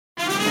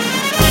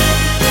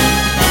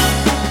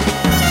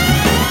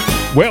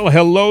Well,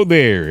 hello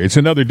there. It's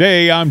another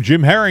day. I'm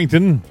Jim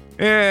Harrington.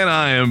 And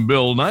I am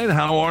Bill Knight.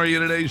 How are you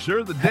today,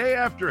 sir? The day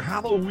after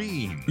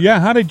Halloween.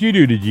 Yeah, how did you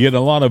do? Did you get a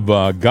lot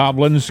of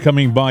goblins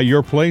coming by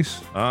your place?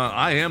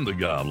 I am the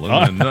goblin.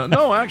 And,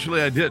 no,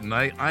 actually, I didn't.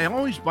 I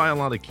always buy a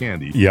lot of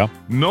candy. Yeah.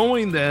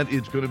 Knowing that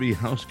it's going to be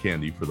house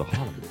candy for the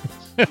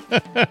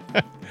holidays.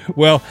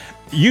 Well,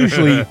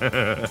 usually,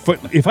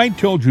 if I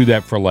told you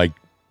that for like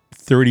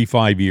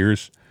 35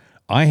 years,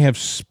 I have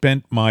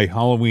spent my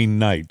Halloween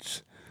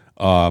nights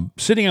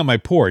sitting on my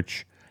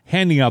porch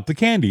handing out the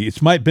candy. It's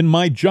been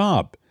my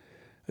job.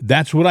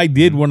 That's what I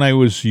did when I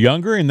was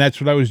younger, and that's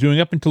what I was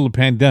doing up until the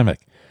pandemic.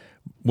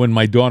 When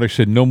my daughter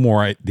said, "No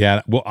more,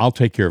 Dad," well, I'll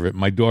take care of it.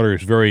 My daughter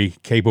is very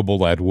capable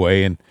that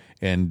way,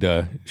 and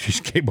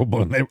she's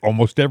capable in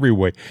almost every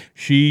way.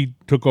 She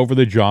took over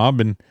the job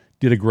and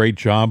did a great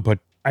job, but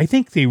I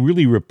think they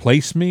really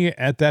replaced me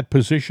at that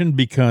position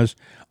because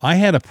I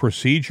had a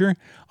procedure.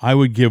 I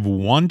would give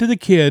one to the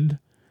kid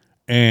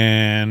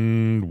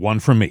and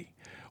one for me.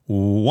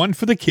 One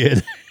for the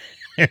kid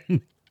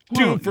and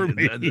two for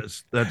me.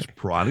 That's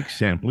product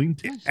sampling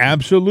testing.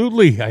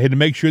 Absolutely. I had to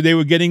make sure they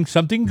were getting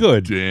something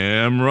good.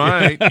 Damn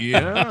right.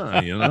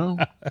 Yeah,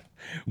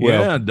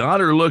 Well,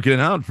 daughter looking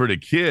out for the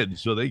kid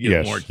so they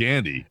get more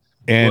candy.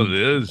 And what it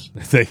is.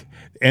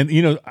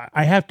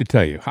 I have to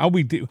tell you how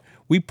we do.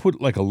 We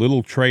put like a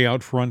little tray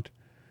out front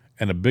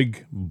and a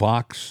big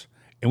box,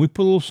 and we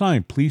put a little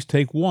sign, "Please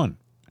take one."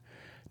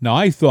 Now,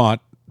 I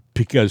thought,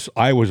 because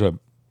I was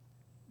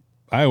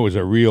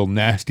a real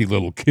nasty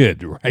little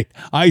kid, right?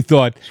 I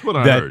thought that's what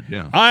I heard,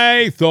 yeah.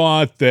 I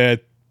thought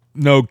that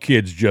no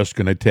kid's just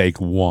going to take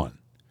one.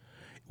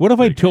 What if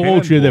I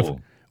told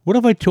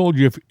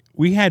you if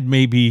we had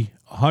maybe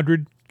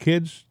 100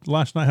 kids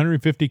last night,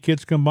 150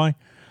 kids come by?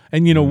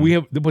 And, we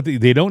have, what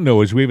they don't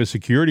know is we have a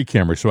security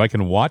camera so I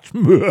can watch.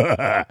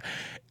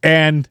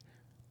 And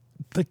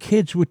the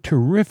kids were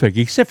terrific,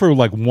 except for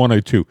like one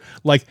or two.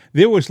 Like,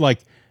 there was like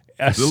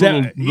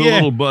the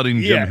little budding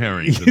Jim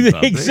Harrington.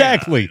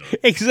 Exactly.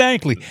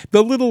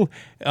 The little,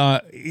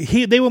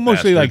 they were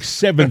mostly like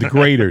seventh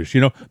graders,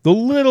 The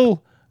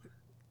little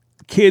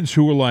kids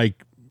who were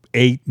like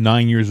 8,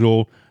 9 years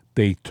old,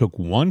 they took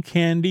one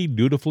candy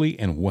dutifully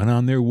and went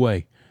on their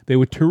way. They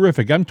were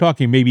terrific. I'm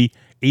talking maybe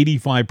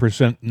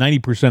 85%,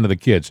 90% of the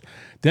kids.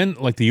 Then,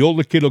 like, the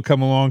older kid will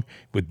come along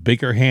with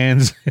bigger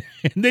hands,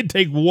 and they'd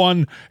take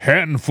one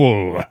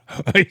handful.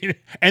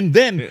 And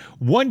then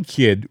one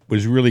kid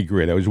was really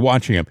great. I was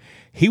watching him.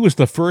 He was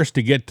the first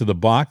to get to the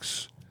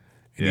box,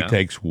 and he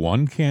takes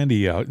one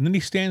candy out, and then he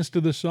stands to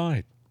the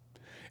side.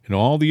 And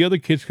all the other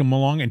kids come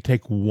along and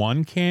take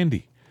one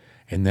candy.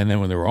 And then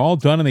when they're all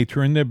done and they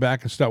turn their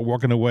back and start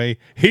walking away,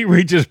 he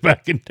reaches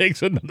back and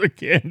takes another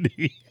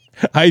candy.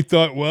 I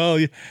thought,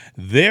 well,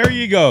 there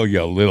you go,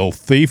 you little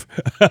thief.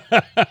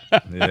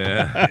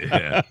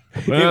 Yeah.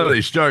 Well,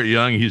 they start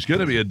young. He's going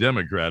to be a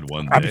Democrat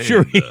one day. I'm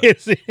sure he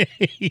is.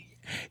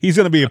 He's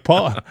going to be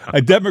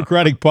a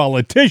Democratic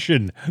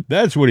politician.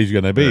 That's what he's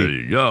going to be. There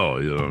you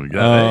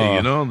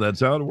go.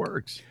 That's how it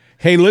works.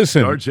 Hey,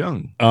 listen. Starts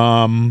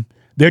young.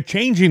 They're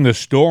changing the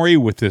story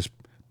with this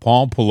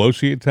Paul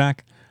Pelosi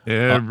attack.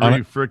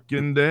 Every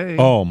frickin' day.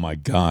 Oh, my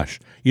gosh.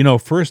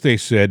 First they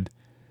said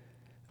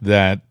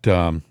that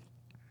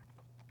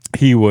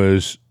he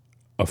was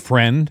a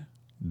friend.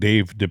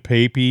 Dave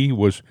DePape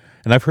was,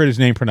 and I've heard his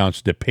name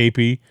pronounced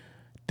DePape,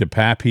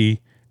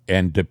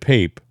 and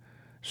DePape.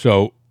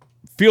 So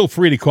feel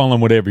free to call him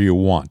whatever you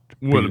want.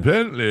 Well,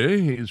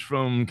 apparently he's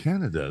from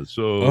Canada.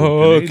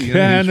 So Canadian,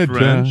 Canada, he's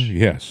French.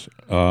 Yes.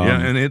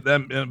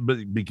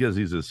 But because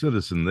he's a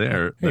citizen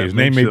there, his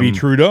name may be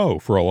Trudeau,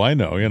 for all I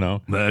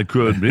know. That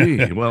could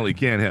be. Well, he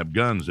can't have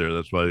guns there.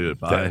 That's why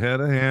if I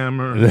had a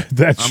hammer,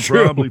 I'm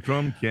true. Probably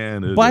from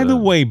Canada. By the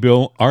way,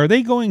 Bill, are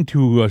they going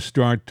to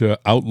start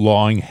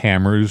outlawing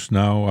hammers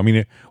now? I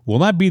mean, will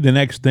that be the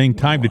next thing?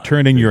 Time to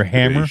turn in your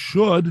hammer? They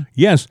should.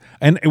 Yes.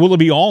 And will it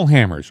be all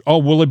hammers? Oh,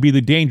 will it be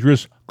the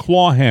dangerous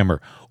claw hammer?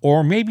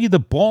 Or maybe the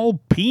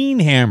ball peen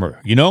hammer?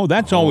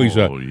 That's always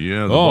a... Oh,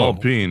 yeah, the ball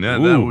peen.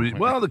 That would,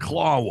 the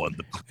claw one.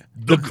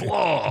 The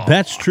claw.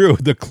 That's true.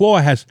 The claw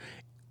has...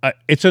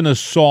 it's an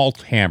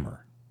assault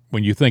hammer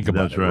when you think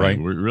about That's it, right?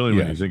 Really,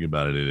 when you think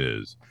about it, it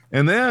is.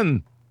 And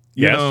then,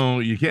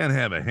 you can't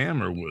have a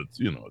hammer with,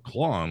 a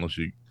claw unless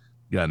you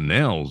got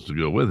nails to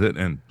go with it.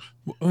 And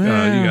you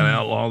got to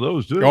outlaw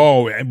those, too.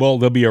 Oh, well,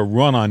 there'll be a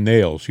run on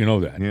nails. You know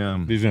that.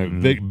 Yeah. There's a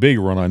big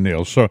run on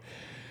nails. So...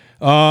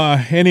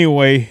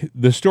 anyway,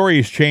 the story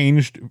has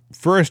changed.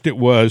 First it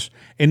was,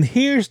 and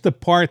here's the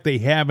part they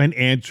haven't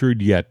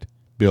answered yet,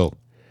 Bill.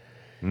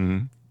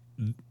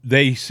 Mm-hmm.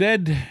 They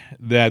said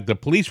that the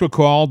police were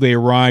called. They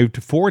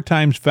arrived 4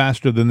 times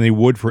faster than they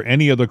would for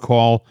any other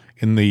call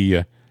in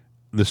the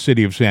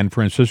city of San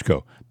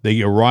Francisco.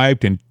 They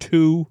arrived in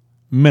 2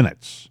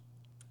 minutes.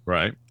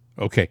 Right.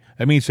 Okay.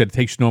 That means that it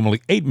takes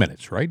normally 8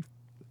 minutes, right?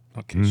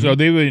 Okay. So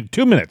they were in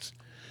 2 minutes.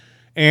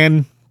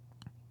 And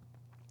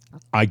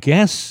I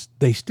guess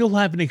they still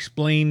haven't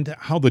explained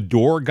how the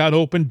door got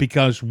open,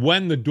 because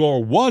when the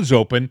door was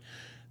open,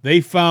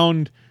 they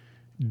found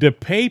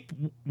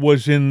DePape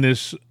was in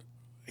this.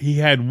 He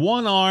had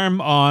one arm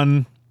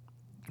on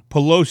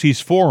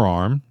Pelosi's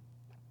forearm,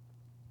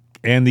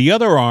 and the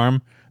other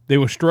arm, they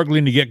were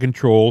struggling to get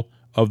control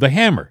of the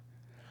hammer.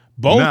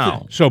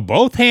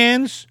 Both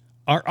hands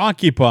are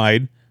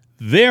occupied.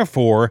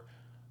 Therefore,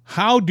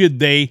 how did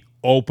they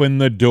open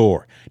the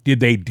door? Did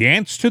they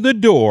dance to the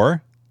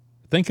door?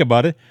 Think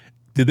about it.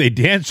 Did they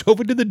dance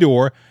over to the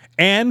door?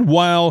 And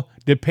while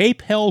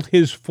DePape held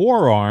his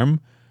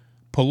forearm,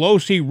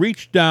 Pelosi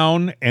reached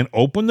down and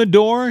opened the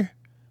door,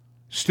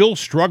 still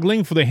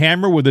struggling for the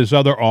hammer with his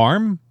other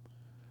arm?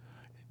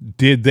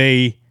 Did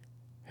they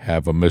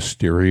have a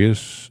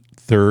mysterious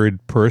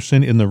third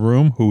person in the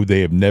room who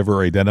they have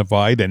never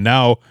identified and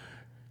now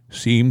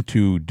seem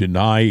to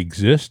deny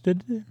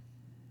existed?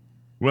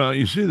 Well,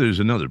 you see, there's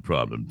another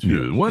problem,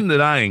 too. One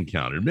that I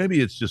encountered. Maybe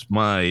it's just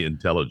my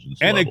intelligence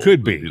and level. It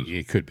could be.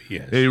 It could be,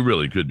 yes. It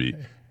really could be.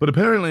 But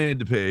apparently,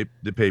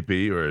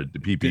 DePape or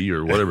DePepe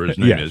or whatever his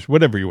name is.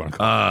 Whatever you want to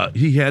call it.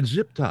 He had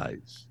zip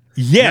ties.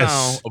 Yes.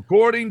 Now,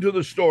 according to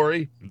the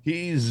story,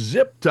 he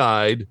zip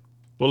tied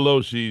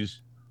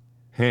Pelosi's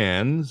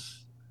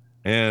hands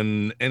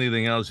and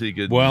anything else he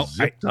could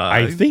zip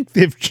tie. I think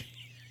they've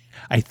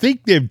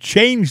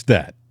changed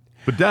that.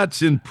 But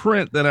that's in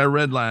print that I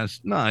read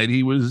last night.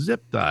 He was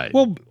zip tied.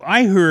 Well,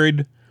 I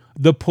heard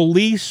the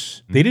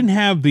police, they didn't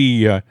have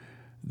the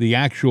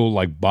actual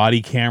like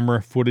body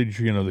camera footage,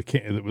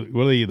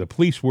 the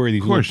police wear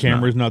these little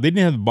cameras. No, they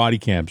didn't have the body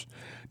cams.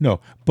 No,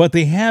 but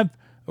they have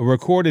a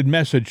recorded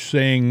message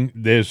saying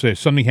there's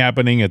something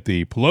happening at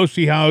the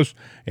Pelosi house,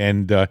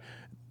 and the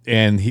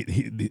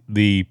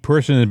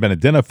person has been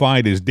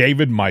identified as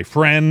David, my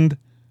friend.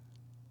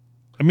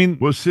 I mean,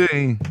 well,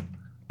 see,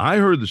 I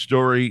heard the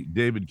story.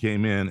 David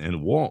came in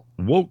and woke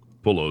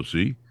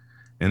Pelosi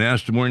and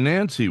asked him where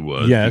Nancy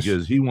was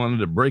because he wanted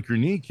to break her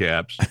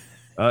kneecaps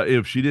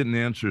if she didn't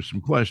answer some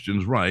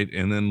questions right.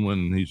 And then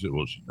when he said,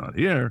 well, she's not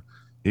here,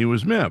 he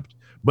was miffed.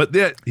 But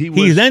that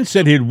he then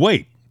said he'd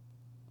wait.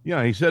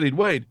 Yeah, he said he'd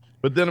wait.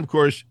 But then, of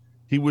course,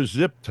 he was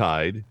zip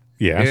tied.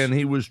 Yes. And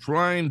he was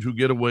trying to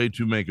get away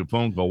to make a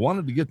phone call.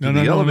 Wanted to get to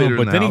the elevator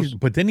in the house.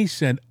 But then he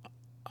said,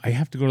 I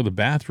have to go to the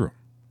bathroom.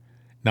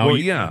 Now,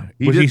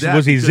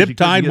 was he zip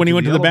tied when he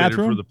went to the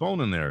bathroom? For the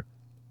phone in there.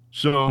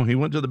 So he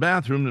went to the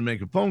bathroom to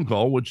make a phone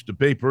call, which the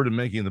paper to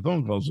making the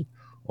phone calls,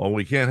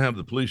 we can't have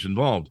the police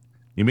involved.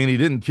 You mean he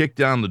didn't kick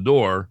down the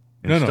door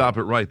and stop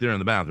it right there in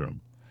the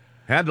bathroom?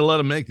 Had to let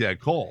him make that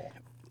call.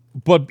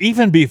 But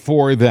even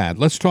before that,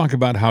 let's talk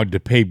about how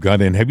DePape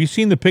got in. Have you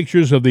seen the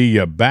pictures of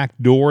the back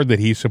door that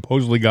he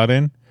supposedly got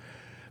in?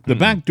 The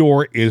back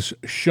door is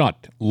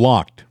shut,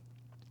 locked.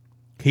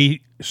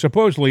 He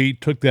supposedly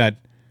took that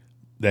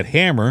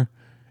hammer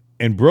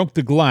and broke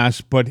the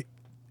glass, but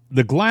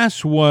the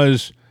glass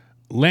was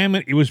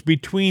it was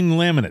between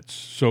laminates.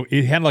 So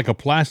it had like a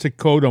plastic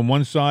coat on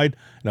one side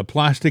and a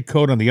plastic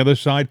coat on the other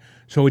side,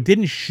 so it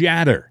didn't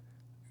shatter.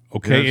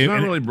 Okay, it's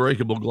not really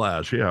breakable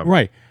glass, yeah.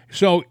 Right.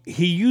 So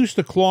he used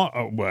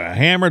a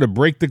hammer to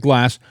break the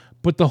glass,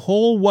 but the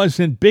hole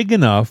wasn't big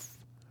enough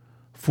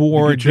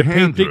for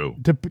DePape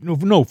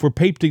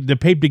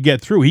to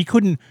get through. He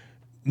couldn't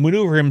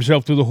maneuver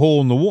himself through the hole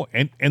in the wall,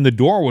 and the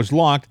door was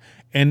locked,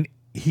 and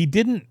he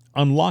didn't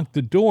unlock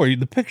the door.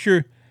 The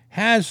picture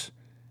has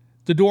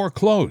the door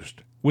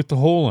closed with the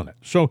hole in it.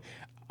 So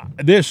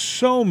there's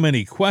so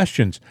many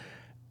questions.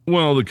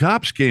 Well, the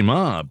cops came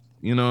up,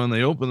 and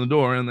they opened the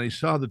door, and they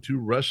saw the two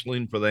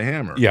wrestling for the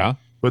hammer. Yeah.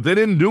 But they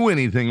didn't do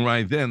anything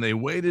right then. They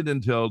waited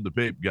until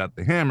DePape got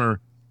the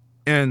hammer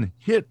and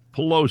hit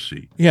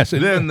Pelosi. Yes.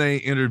 Then they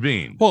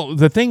intervened. Well,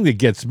 the thing that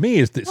gets me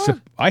is that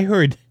I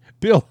heard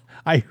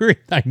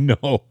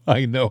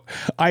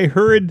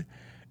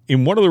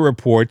in one of the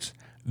reports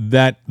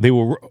that they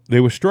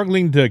were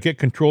struggling to get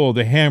control of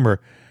the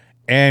hammer,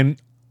 and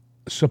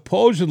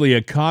supposedly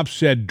a cop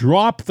said,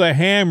 "Drop the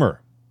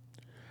hammer."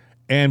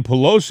 And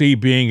Pelosi,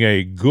 being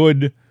a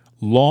good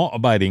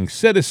law-abiding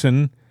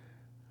citizen,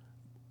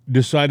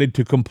 decided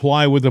to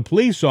comply with the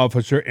police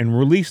officer and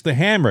release the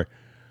hammer.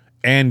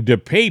 And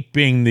DePape,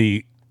 being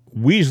the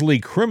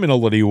Weasley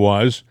criminal that he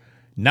was,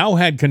 now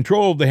had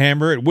control of the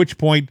hammer, at which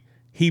point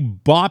he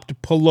bopped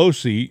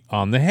Pelosi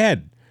on the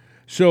head.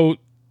 So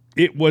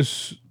it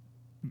was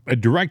a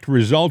direct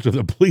result of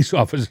the police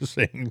officer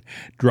saying,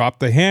 drop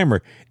the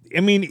hammer.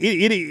 I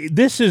mean,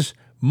 this is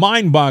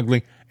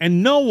mind-boggling,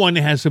 and no one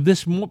has, at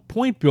this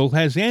point, Bill,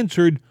 has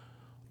answered,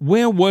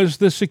 where was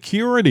the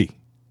security?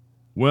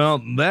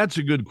 Well, that's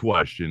a good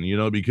question,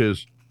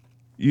 because,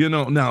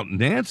 now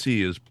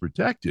Nancy is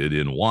protected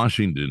in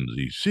Washington,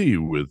 D.C.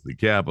 with the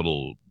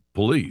Capitol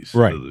Police,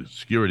 right? The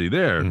security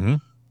there. Mm-hmm.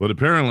 But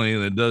apparently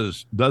it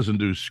doesn't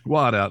do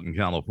squat out in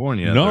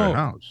California at their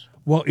house.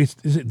 Well,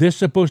 they're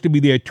supposed to be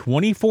there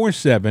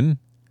 24/7,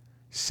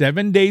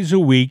 7 days a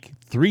week,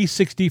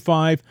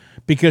 365,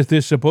 because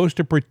they're supposed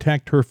to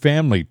protect her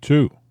family,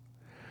 too.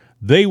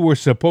 They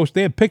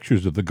had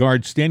pictures of the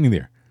guards standing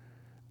there.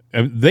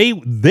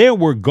 There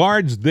were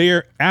guards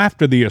there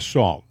after the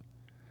assault,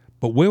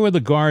 but where were the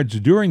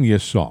guards during the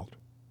assault?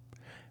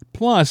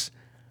 Plus,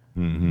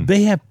 Mm-hmm.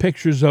 They have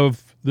pictures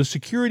of the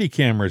security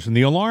cameras and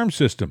the alarm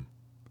system.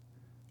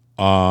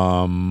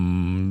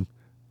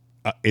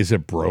 Is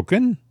it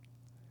broken?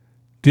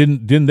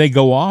 Didn't they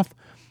go off?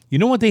 You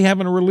know what they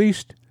haven't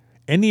released?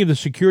 Any of the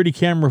security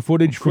camera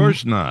footage Of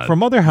course not.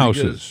 from other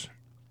houses.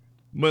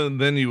 Well,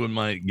 then you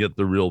might get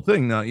the real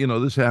thing. Now,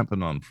 this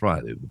happened on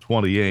Friday, the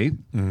 28th.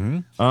 Mm-hmm.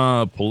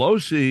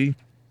 Pelosi,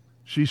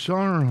 she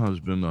saw her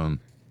husband on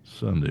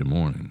Sunday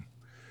morning.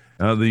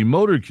 The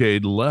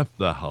motorcade left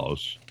the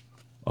house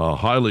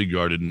highly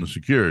guarded and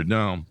secured.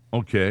 Now,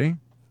 okay,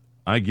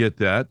 I get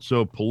that.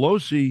 So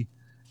Pelosi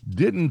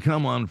didn't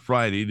come on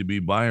Friday to be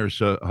by her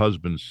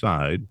husband's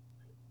side.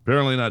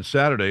 Apparently not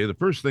Saturday. The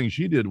first thing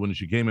she did when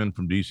she came in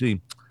from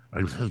D.C.,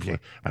 I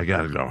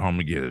got to go home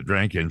and get a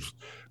drink and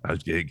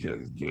get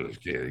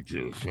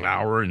a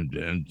shower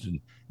and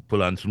put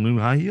on some new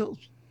high heels.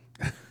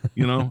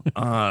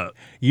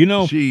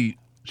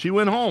 She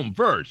went home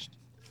first.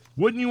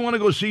 Wouldn't you want to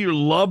go see your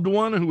loved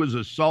one who was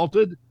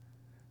assaulted?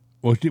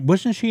 Well,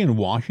 wasn't she in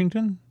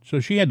Washington? So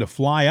she had to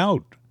fly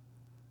out.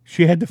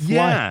 She had to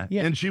fly.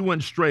 Yeah. And she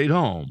went straight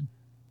home.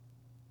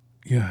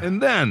 Yeah.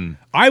 And then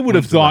I would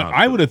have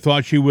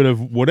thought she would have,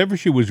 whatever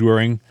she was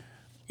wearing,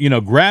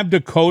 grabbed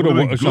a coat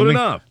or something,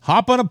 enough.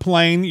 Hop on a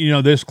plane,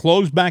 there's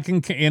clothes back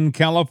in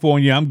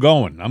California. I'm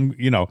going.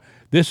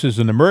 This is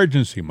an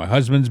emergency. My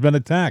husband's been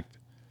attacked.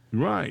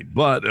 Right.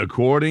 But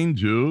according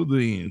to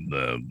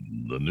the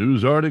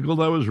news article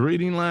that I was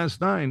reading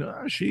last night,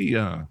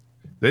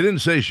 they didn't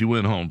say she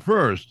went home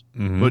first,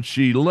 but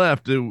she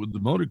left. The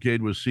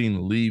motorcade was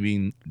seen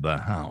leaving the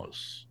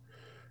house.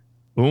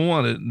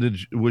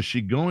 Was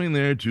she going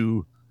there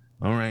to,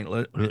 all right,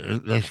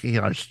 let's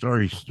get our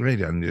story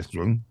straight on this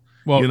one.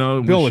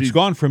 Well, Bill, it's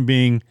gone from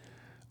being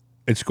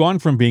a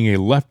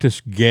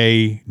leftist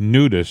gay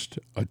nudist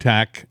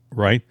attack,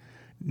 right?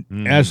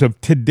 As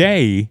of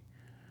today,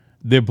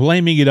 they're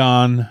blaming it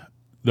on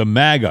the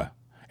MAGA.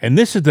 And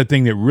this is the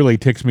thing that really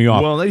ticks me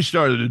off. Well,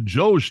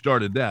 Joe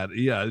started that.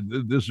 Yeah,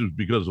 this is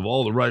because of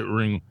all the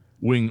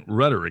right-wing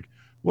rhetoric.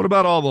 What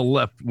about all the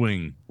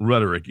left-wing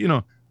rhetoric?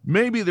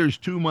 Maybe there's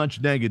too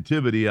much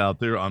negativity out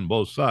there on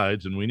both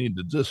sides, and we need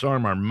to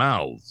disarm our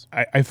mouths.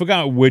 I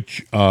forgot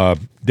which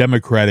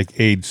Democratic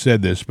aide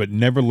said this, but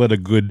never let a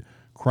good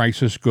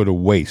crisis go to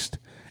waste.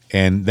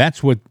 And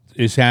that's what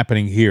is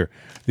happening here.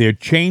 They're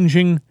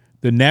changing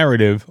the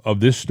narrative of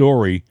this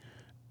story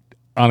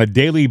on a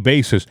daily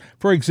basis.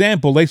 For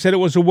example, they said it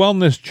was a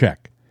wellness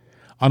check.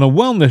 On a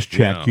wellness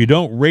check, you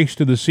don't race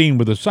to the scene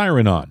with a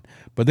siren on.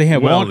 But they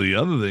have the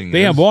other thing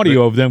they have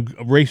audio of them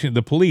racing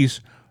the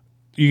police.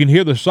 You can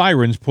hear the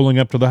sirens pulling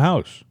up to the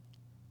house.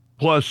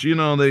 Plus,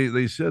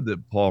 they said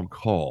that Paul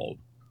called,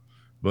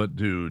 but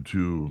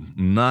to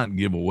not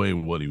give away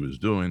what he was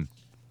doing,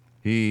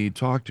 he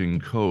talked in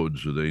code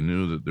so they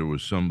knew that there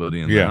was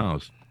somebody in the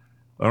house.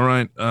 All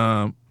right.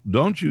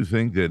 Don't you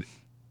think that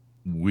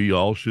we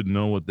all should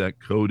know what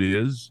that code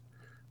is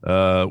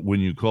when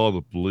you call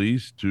the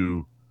police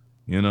to,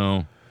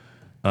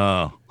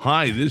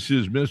 hi, this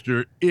is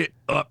Mr. It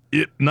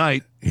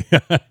Night.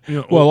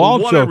 Well,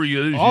 also,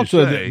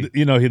 say.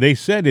 They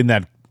said in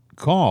that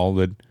call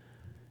that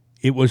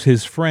it was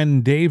his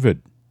friend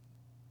David.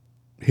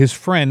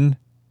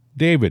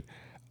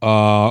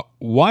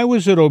 Why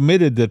was it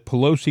omitted that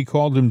Pelosi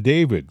called him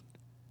David?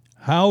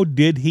 How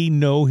did he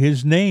know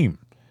his name?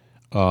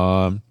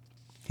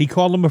 He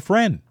called him a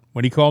friend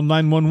when he called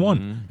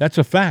 911. That's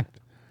a fact.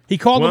 He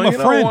called him a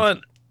friend. What?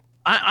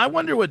 I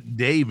wonder what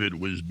David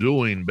was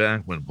doing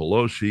back when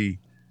Pelosi,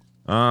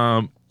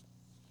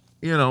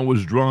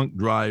 was drunk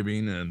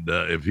driving, and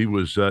if he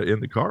was in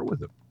the car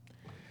with him.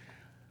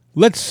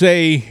 Let's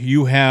say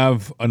you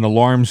have an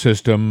alarm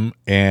system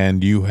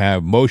and you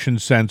have motion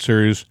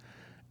sensors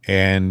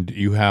and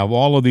you have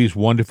all of these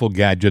wonderful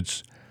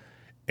gadgets,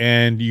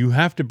 and you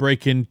have to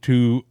break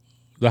into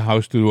the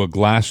house through a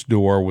glass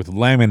door with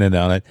laminate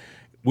on it,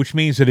 which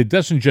means that it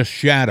doesn't just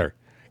shatter.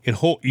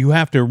 You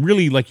have to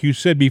really, like you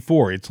said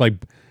before, it's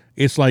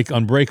like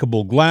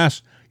unbreakable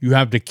glass. You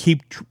have to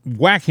keep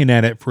whacking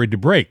at it for it to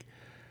break.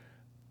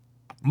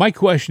 My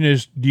question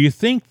is, do you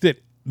think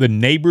that the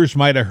neighbors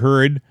might have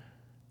heard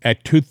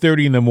at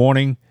 2:30 in the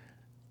morning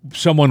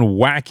someone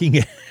whacking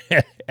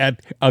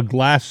at a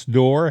glass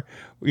door,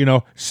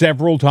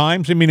 several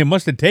times? I mean, it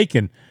must have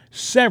taken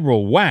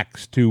several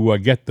whacks to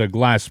get the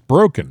glass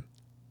broken.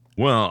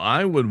 Well,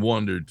 I would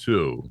wonder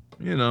too.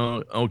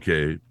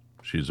 Okay,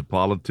 she's a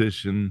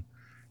politician.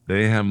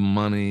 They have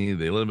money.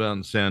 They live out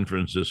in San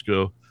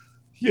Francisco.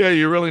 Yeah,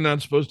 you're really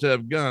not supposed to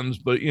have guns,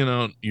 but,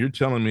 you're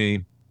telling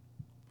me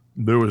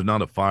there was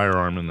not a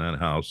firearm in that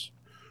house.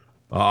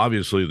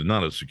 Obviously,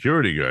 not a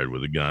security guard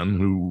with a gun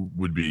who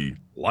would be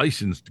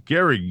licensed to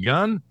carry a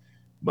gun.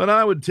 But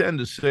I would tend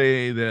to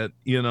say that,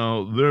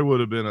 there would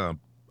have been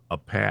a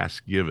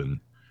pass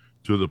given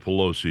to the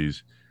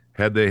Pelosi's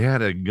had they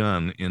had a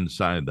gun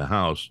inside the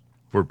house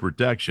for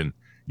protection.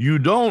 You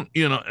don't,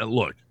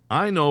 look,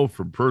 I know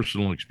from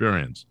personal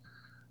experience,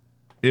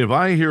 if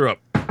I hear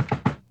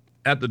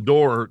at the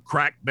door,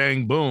 crack,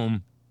 bang,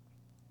 boom,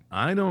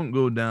 I don't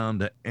go down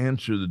to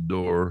answer the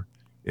door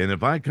And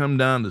if I come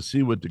down to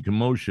see what the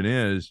commotion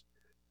is,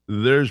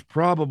 there's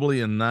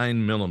probably a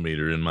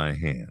 9mm in my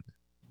hand.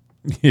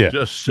 Yeah.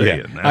 Just Yeah.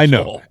 saying. I That's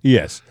know. all.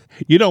 Yes.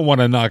 You don't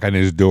want to knock on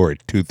his door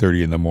at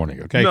 2:30 in the morning,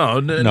 okay?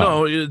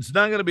 No, it's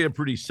not going to be a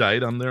pretty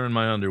sight. I'm there in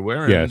my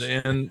underwear, Yes.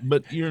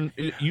 but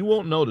you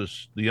won't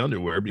notice the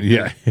underwear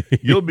Yeah. because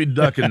you'll be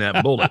ducking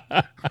that bullet.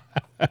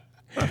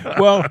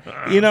 Well,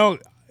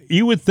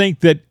 you would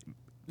think that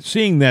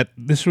seeing that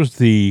this was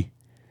the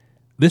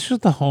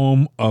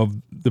home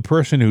of the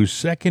person who's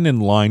second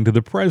in line to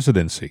the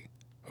presidency,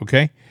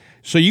 okay?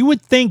 So you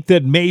would think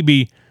that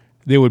maybe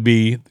there would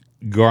be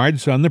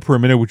guards on the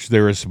perimeter, which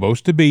there is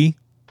supposed to be,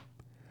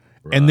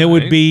 and there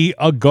would be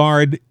a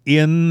guard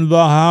in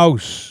the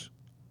house,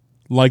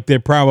 like there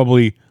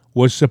probably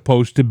was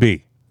supposed to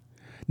be.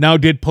 Now,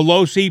 did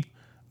Pelosi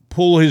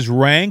pull his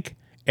rank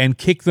and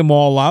kick them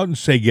all out and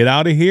say, get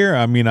out of here?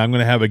 I mean, I'm going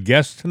to have a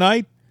guest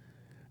tonight,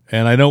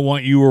 and I don't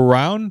want you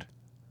around?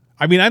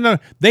 I mean, I know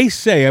they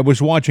say, I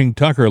was watching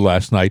Tucker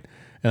last night,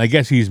 and I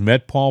guess he's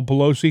met Paul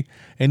Pelosi,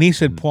 and he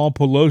said Paul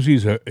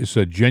Pelosi is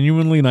a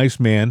genuinely nice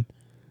man.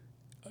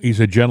 He's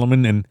a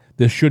gentleman, and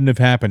this shouldn't have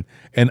happened.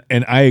 And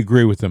I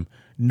agree with him.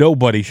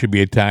 Nobody should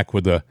be attacked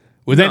with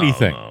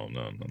anything.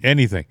 No.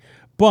 Anything.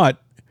 But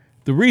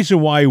the reason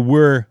why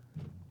we're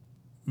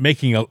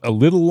making a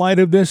little light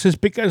of this is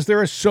because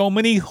there are so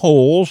many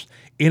holes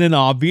in an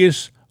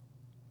obvious,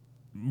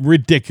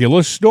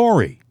 ridiculous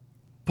story.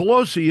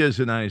 Pelosi is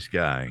a nice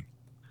guy.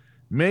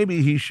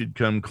 Maybe he should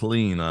come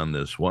clean on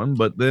this one,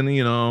 but then,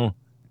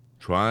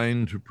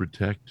 trying to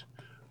protect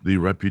the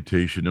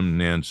reputation of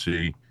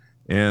Nancy.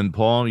 And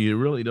Paul, you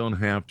really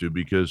don't have to,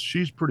 because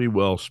she's pretty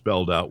well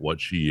spelled out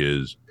what she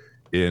is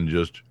in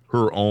just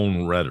her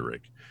own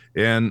rhetoric.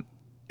 And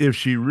if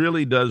she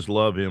really does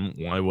love him,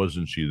 why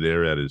wasn't she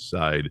there at his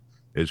side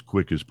as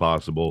quick as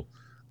possible?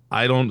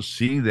 I don't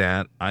see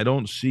that. I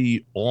don't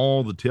see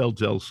all the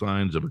telltale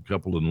signs of a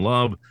couple in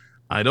love.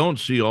 I don't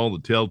see all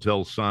the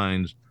telltale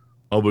signs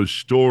of a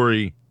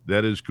story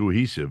that is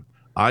cohesive.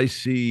 I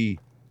see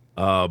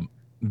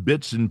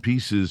bits and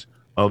pieces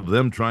of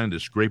them trying to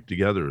scrape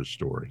together a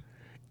story.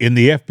 In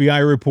the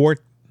FBI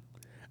report,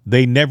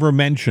 they never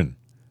mention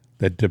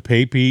that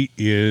DePape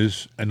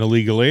is an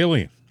illegal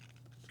alien.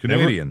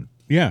 Canadian.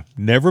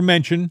 Never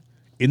mentioned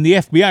in the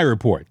FBI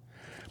report.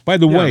 By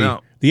the way,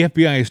 the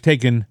FBI has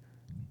taken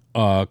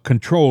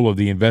control of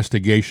the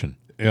investigation.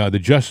 The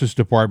Justice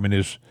Department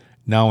is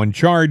now in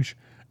charge,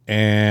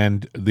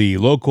 and the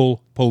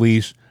local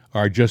police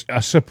are just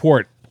a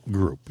support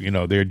group.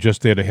 They're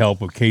just there to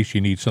help in case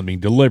you need something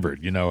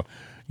delivered.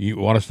 You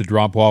want us to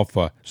drop off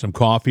some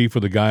coffee for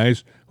the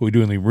guys who are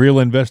doing the real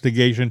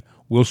investigation,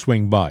 we'll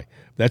swing by.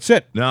 That's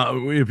it.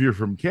 Now, if you're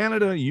from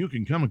Canada, you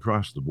can come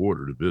across the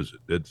border to visit.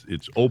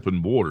 It's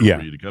open border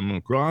for you to come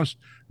across,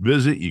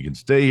 visit. You can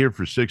stay here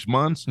for 6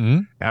 months.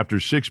 Mm-hmm. After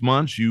 6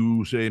 months,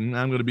 you say, I'm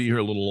going to be here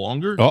a little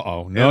longer.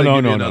 No,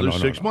 another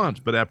 6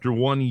 months. But after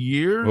 1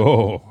 year,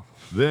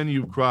 then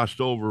you've crossed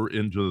over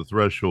into the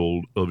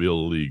threshold of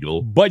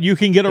illegal. But you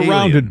can get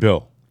around it,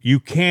 Bill. You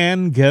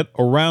can get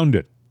around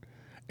it.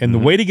 And the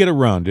way to get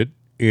around it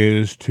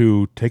is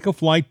to take a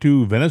flight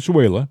to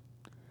Venezuela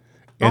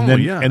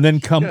and then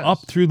come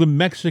up through the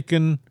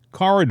Mexican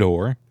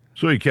corridor.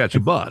 So you catch a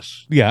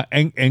bus. Yeah,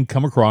 and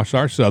come across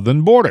our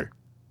southern border.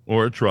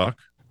 Or a truck.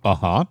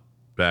 Uh-huh.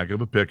 Back of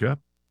a pickup.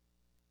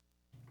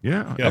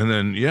 Yeah. Yep. And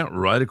then,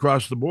 right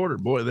across the border.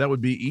 Boy, that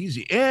would be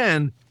easy.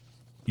 And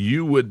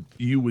you would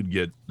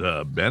get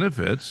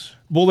benefits.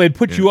 Well, they'd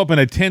put you up in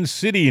a tent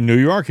city in New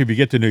York if you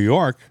get to New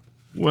York.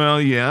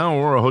 Well, yeah,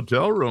 or a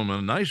hotel room,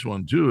 a nice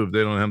one, too, if they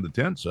don't have the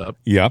tents up.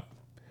 Yep.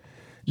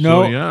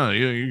 No. So,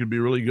 you could be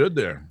really good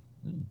there.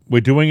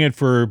 We're doing it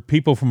for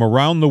people from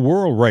around the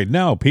world right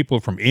now, people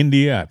from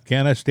India,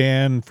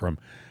 Afghanistan, from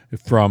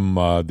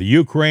the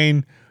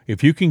Ukraine.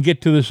 If you can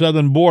get to the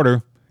southern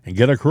border and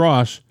get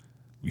across,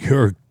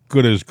 you're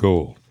good as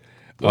gold.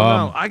 Well,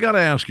 now, I got to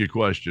ask you a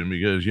question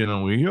because,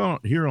 we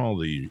hear all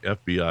the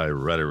FBI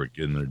rhetoric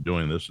and they're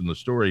doing this, and the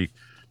story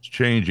is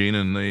changing,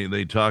 and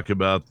they talk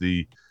about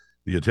the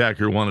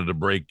attacker wanted to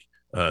break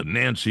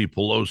Nancy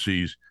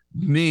Pelosi's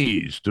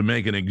knees to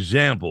make an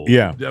example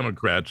of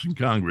Democrats in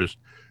Congress.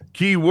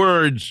 Key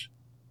words,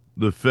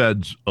 the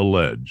feds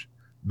allege.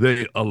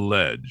 They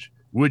allege,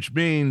 which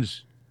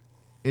means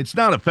it's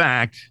not a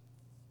fact.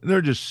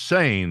 They're just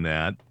saying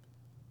that,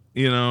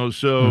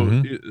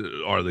 so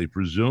are they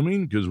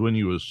presuming? Because when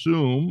you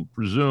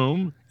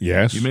presume,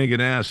 yes, you make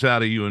an ass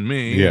out of you and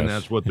me, and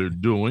that's what they're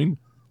doing.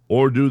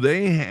 Or do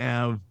they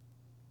have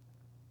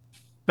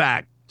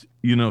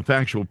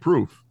factual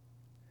proof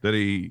that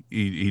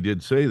he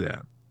did say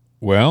that?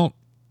 Well,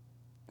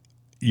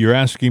 you're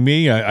asking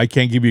me. I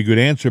can't give you a good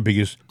answer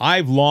because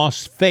I've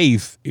lost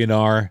faith in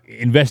our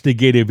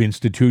investigative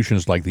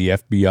institutions like the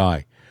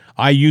FBI.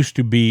 I used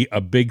to be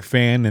a big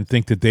fan and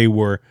think that they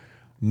were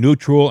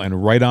neutral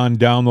and right on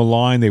down the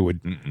line.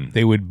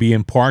 They would be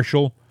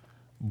impartial.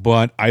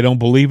 but I don't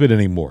believe it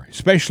anymore,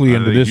 especially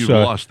under this. You've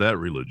lost that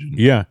religion.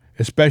 Yeah,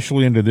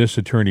 especially under this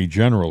attorney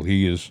general.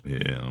 He is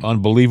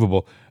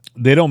unbelievable.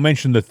 They don't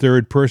mention the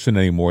third person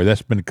anymore.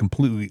 That's been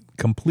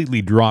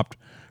completely dropped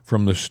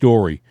from the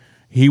story.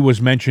 He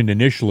was mentioned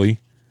initially.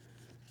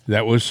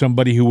 That was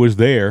somebody who was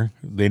there.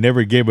 They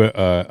never gave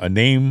a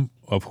name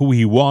of who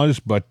he was,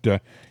 but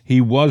he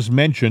was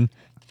mentioned.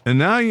 And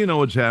now you know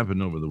what's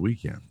happened over the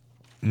weekend.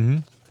 Mm-hmm.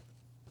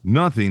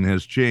 Nothing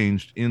has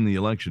changed in the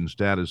election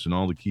status in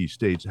all the key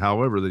states.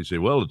 However, they say,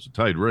 well, it's a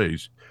tight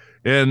race.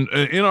 And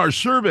in our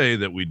survey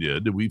that we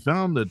did, we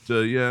found that,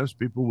 yes,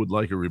 people would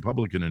like a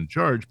Republican in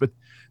charge, but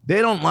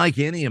they don't like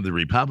any of the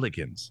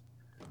Republicans.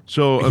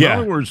 So, in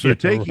other words, they're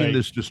taking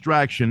this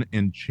distraction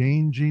and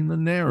changing the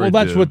narrative.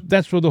 Well,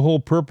 that's what the whole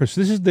purpose.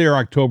 This is their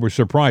October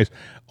surprise,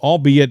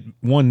 albeit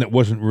one that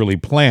wasn't really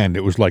planned.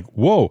 It was like,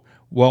 whoa,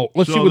 well,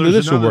 let's see whether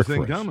this will work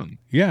for us. Coming.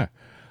 Yeah.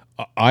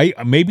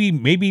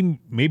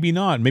 Maybe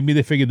not. Maybe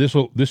they figured this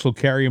will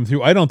carry them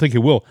through. I don't think it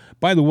will.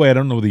 By the way, I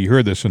don't know whether you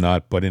heard this or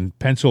not, but in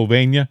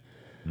Pennsylvania,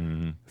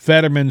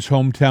 Fetterman's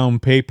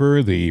hometown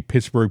paper, the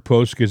Pittsburgh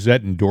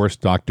Post-Gazette, endorsed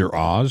Dr.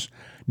 Oz.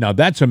 Now,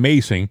 that's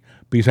amazing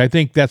because I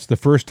think that's the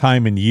first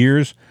time in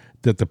years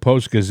that the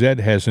Post-Gazette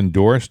has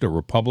endorsed a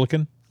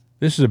Republican.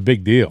 This is a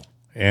big deal.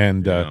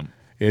 And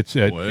it's...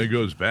 it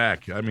goes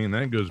back. I mean,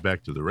 that goes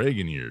back to the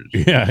Reagan years.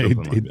 Yeah,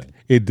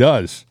 it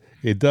does.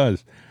 It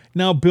does.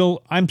 Now,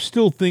 Bill, I'm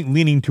still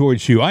leaning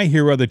towards you. I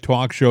hear other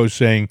talk shows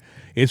saying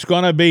it's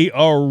going to be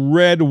a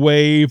red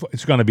wave.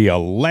 It's going to be a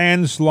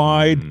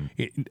landslide.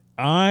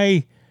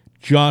 I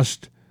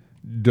just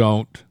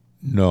don't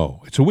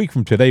know. It's a week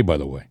from today, by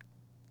the way.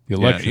 The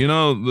election. Yeah, you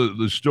know,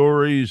 the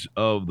stories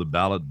of the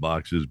ballot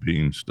boxes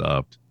being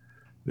stuffed,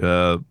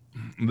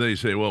 they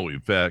say, well, we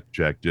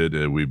fact-checked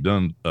it. We've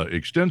done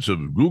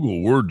extensive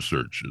Google word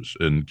searches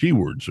and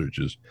keyword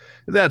searches.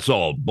 That's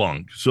all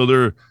bunk. So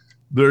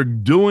they're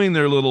doing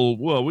their little,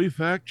 well, we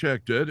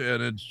fact-checked it,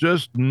 and it's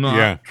just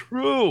not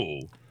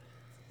true.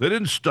 They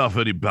didn't stuff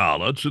any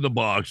ballots in the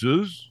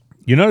boxes.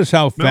 You notice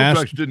how fast...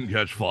 Mailbox didn't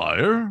catch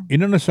fire. You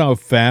notice how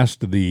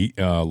fast the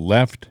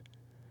left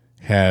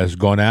has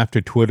gone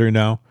after Twitter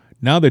now?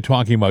 Now they're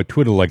talking about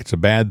Twitter like it's a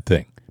bad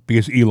thing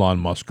because Elon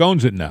Musk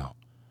owns it now.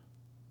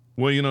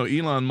 Well, you know,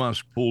 Elon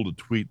Musk pulled a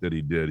tweet that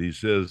he did. He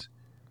says,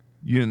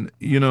 you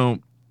know,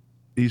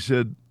 he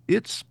said,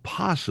 it's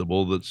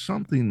possible that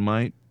something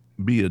might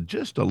be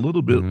just a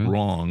little bit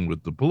wrong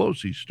with the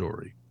Pelosi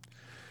story.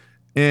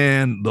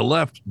 And the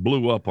left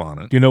blew up on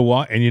it. You know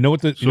what? And you know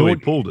what? He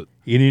pulled it.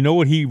 And you know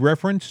what he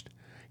referenced?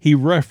 He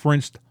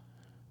referenced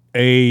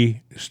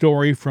a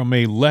story from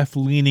a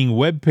left-leaning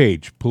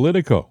webpage,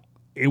 Politico.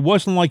 It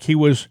wasn't like he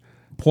was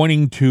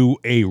pointing to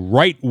a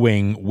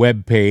right-wing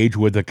webpage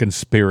with a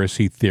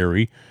conspiracy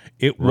theory.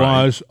 It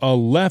was a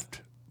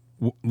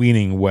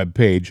left-leaning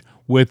webpage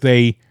with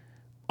a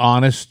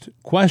honest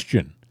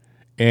question.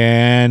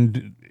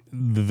 And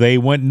they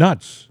went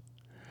nuts.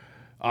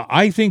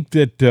 I think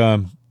that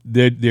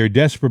they're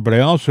desperate, but I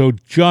also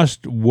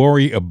just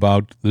worry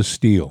about the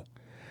steal.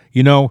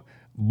 You know,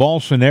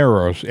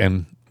 Bolsonaro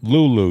and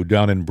Lulu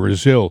down in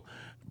Brazil,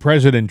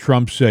 President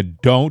Trump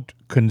said, don't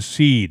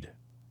concede.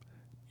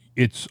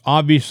 It's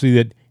obviously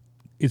that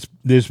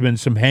there's been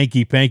some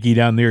hanky-panky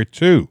down there,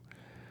 too.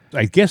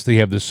 I guess they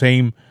have the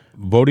same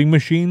voting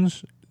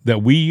machines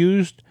that we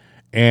used.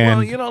 And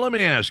well, you know, let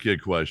me ask you a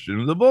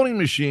question. The voting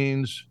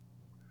machines,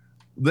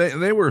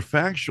 they were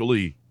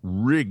factually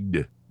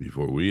rigged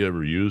before we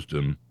ever used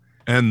them.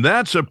 And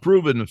that's a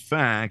proven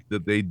fact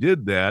that they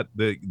did that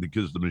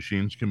because the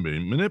machines can be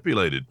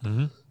manipulated.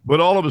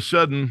 But all of a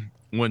sudden,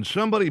 when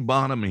somebody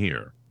bought them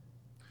here,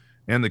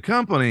 and the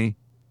company,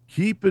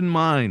 keep in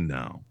mind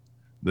now,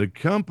 the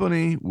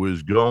company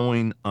was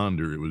going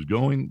under. It was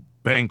going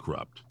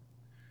bankrupt.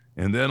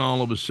 And then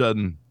all of a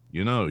sudden,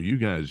 you know, you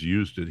guys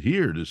used it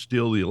here to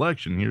steal the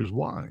election. Here's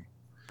why.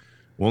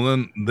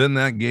 Well, then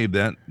that gave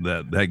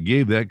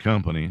that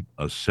company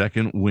a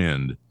second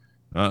wind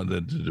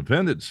to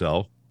defend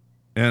itself,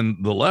 and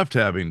the left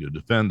having to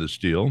defend the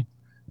steal.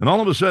 And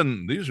all of a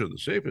sudden, these are the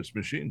safest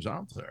machines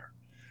out there.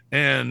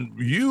 And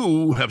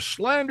you have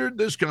slandered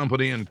this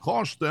company and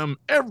cost them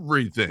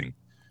everything.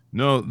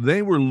 No,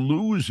 they were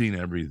losing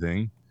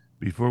everything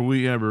before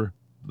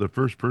the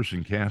first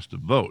person cast a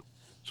vote.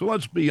 So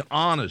let's be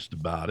honest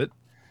about it.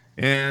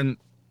 And,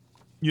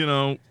 you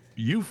know,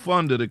 you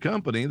funded a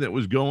company that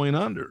was going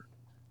under.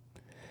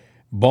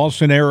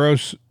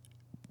 Bolsonaro's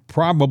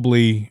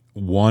probably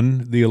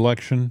won the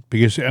election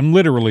because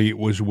literally it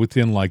was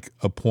within like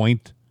a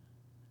point.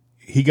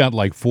 He got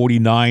like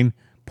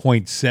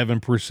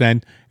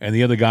 49.7%, and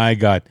the other guy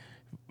got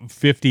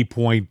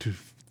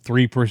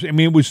 50.3%. I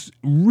mean, it was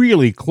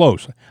really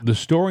close. The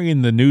story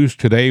in the news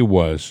today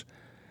was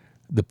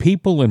the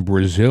people in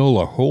Brazil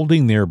are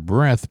holding their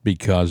breath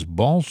because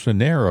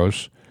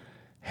Bolsonaro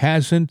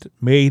hasn't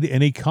made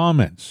any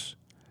comments.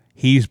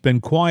 He's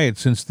been quiet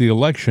since the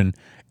election,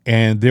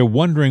 and they're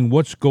wondering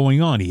what's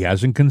going on. He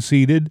hasn't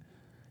conceded.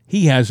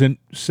 He hasn't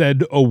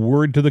said a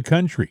word to the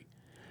country.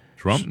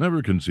 Trump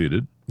never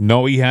conceded.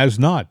 No, he has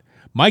not.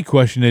 My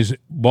question is,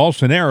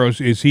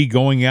 Bolsonaro's, is he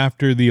going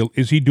after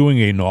is he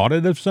doing an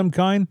audit of some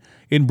kind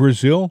in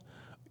Brazil?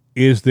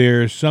 Is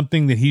there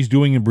something that he's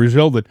doing in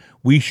Brazil that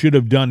we should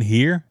have done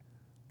here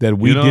that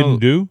we didn't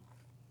do?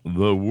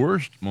 The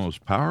worst,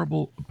 most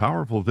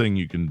powerful thing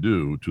you can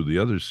do to the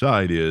other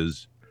side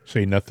is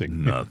say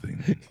nothing.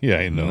 Nothing. Yeah,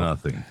 I know.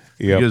 Nothing.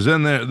 Yep. Because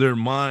then their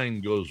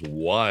mind goes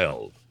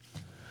wild.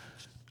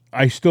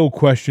 I still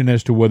question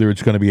as to whether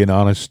it's going to be an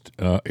honest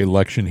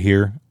election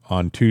here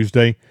on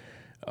Tuesday.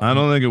 I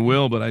don't think it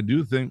will, but I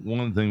do think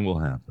one thing will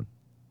happen.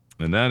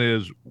 And that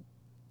is,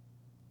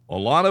 a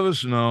lot of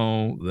us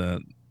know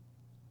that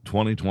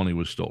 2020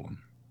 was stolen.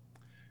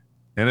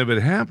 And if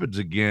it happens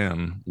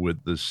again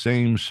with the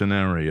same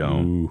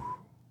scenario, Ooh.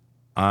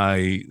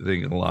 I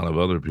think a lot of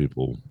other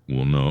people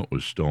will know it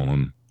was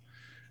stolen.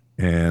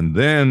 And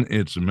then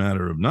it's a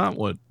matter of not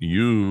what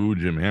you,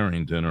 Jim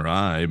Harrington, or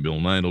I, Bill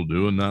Knight, will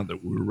do, and not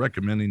that we're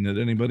recommending that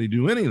anybody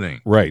do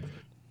anything. Right.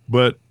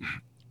 But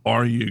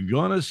are you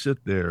going to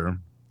sit there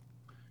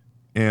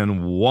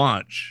and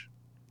watch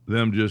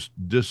them just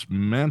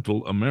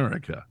dismantle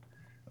America?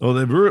 Oh,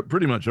 they've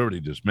pretty much already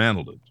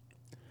dismantled it.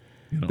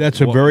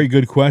 That's a very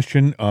good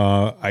question.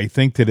 I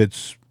think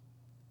it's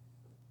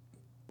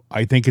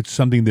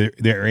something that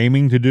they're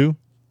aiming to do.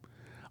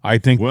 I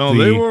think. Well,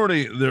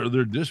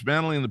 they're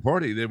dismantling the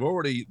party. They've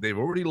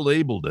already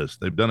labeled us.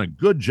 They've done a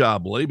good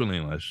job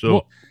labeling us.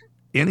 So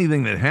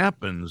anything that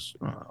happens,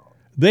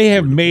 they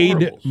have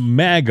made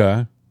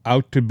MAGA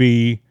out to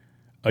be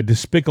a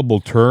despicable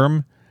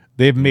term.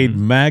 They've made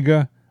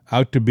MAGA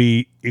out to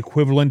be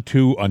equivalent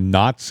to a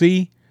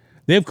Nazi.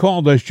 They've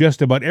called us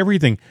just about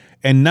everything.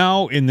 And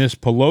now in this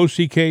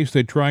Pelosi case,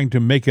 they're trying to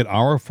make it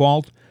our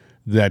fault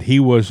that he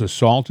was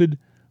assaulted.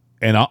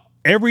 And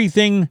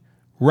everything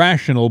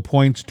rational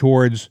points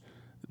towards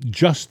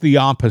just the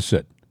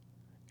opposite.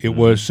 It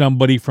was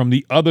somebody from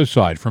the other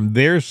side, from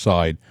their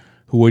side,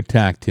 who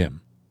attacked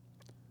him.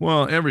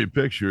 Well, every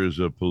picture is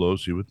of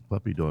Pelosi with the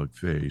puppy dog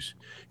face.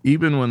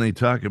 Even when they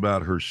talk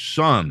about her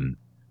son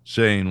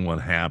saying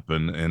what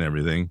happened and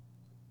everything,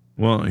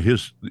 well,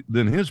 his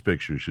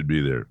picture should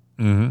be there.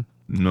 Mm-hmm.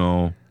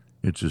 No,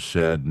 it's a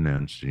sad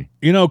Nancy.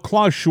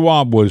 Klaus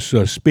Schwab was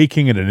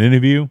speaking in an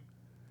interview,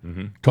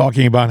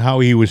 talking about how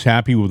he was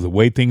happy with the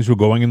way things were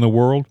going in the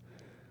world,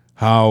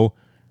 how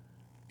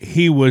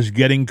he was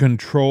getting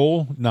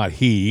control, not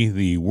he,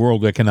 the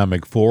World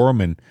Economic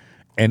Forum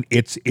and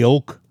its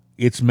ilk,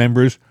 its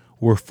members,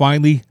 were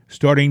finally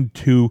starting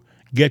to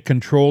get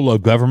control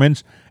of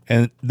governments,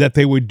 and that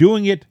they were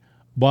doing it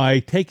by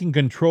taking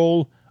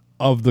control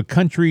of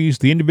the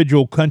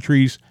individual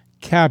countries'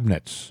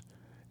 cabinets.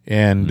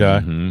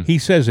 And he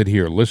says it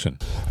here. Listen.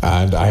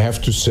 And I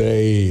have to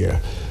say,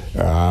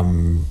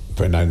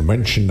 when I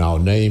mention now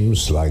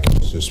names like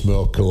Mrs.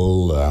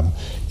 Merkel,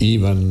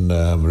 even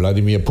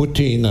Vladimir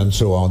Putin and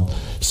so on,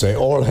 they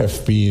all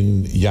have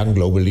been young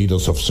global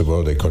leaders of the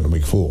World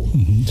Economic Forum.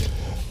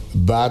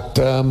 Mm-hmm. But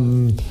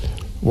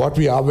what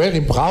we are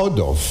very proud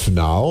of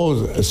now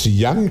is the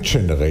young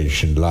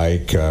generation,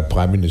 like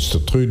Prime Minister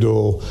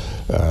Trudeau,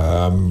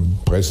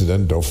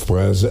 President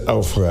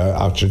of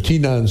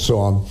Argentina and so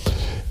on,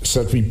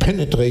 that we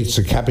penetrate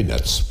the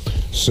cabinets.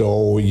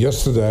 So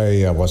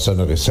yesterday I was at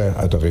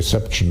a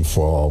reception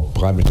for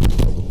Prime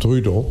Minister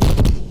Trudeau,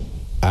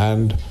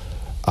 and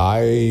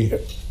I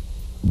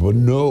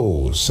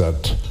know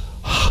that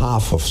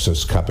half of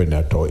this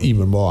cabinet, or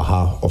even more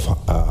half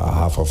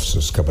of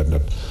this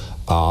cabinet,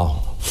 are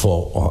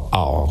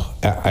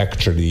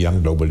actually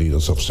young global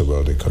leaders of the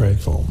World Economic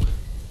Forum.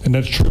 And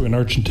that's true in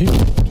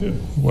Argentina too.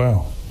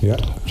 Wow. Yeah.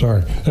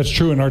 Sorry. That's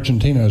true in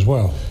Argentina as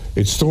well.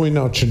 It's true in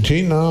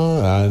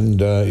Argentina,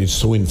 and it's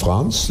true in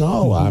France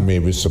now. Mm-hmm. I'm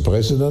here with the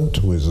president,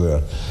 who is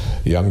a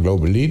young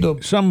global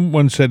leader.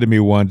 Someone said to me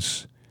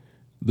once,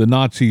 the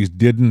Nazis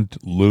didn't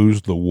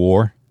lose the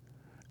war.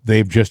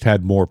 They've just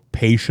had more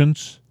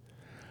patience.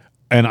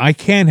 And I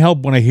can't help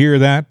when I hear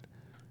that.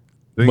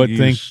 But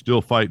he's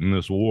still fighting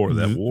this war,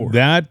 that war.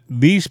 That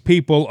these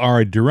people are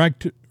a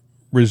direct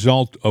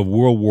result of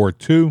World War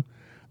II.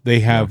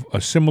 They have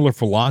a similar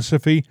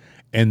philosophy,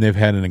 and they've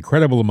had an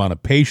incredible amount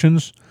of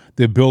patience.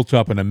 They've built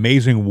up an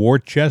amazing war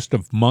chest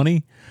of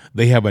money.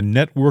 They have a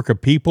network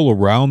of people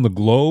around the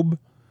globe,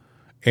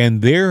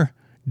 and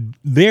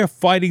they're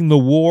fighting the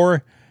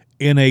war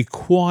in a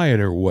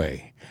quieter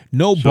way.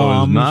 No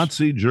bombs. Is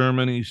Nazi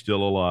Germany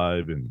still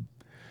alive?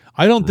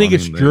 I don't think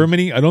it's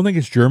Germany. I don't think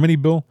it's Germany,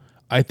 Bill.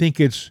 I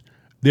think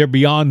they're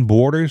beyond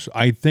borders.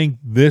 I think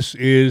this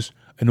is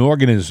an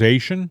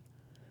organization.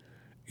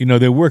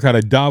 They work out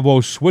of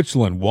Davos,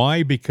 Switzerland.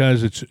 Why?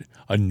 Because it's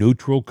a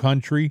neutral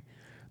country.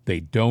 They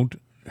don't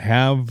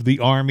have the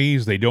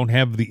armies. They don't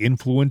have the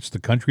influence. The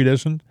country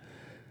doesn't.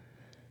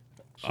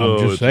 So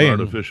I'm just saying. An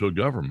artificial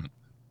government.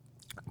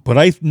 But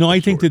I think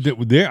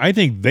I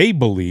think they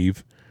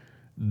believe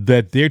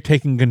that they're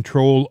taking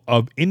control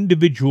of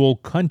individual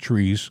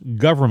countries'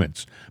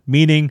 governments,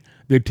 meaning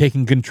they're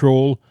taking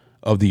control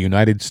of the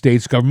United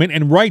States government.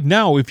 And right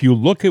now, if you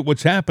look at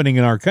what's happening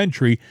in our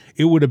country,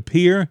 it would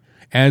appear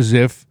as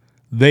if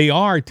they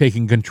are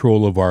taking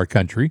control of our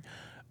country.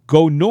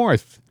 Go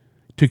north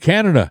to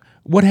Canada.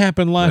 What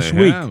happened last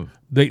week?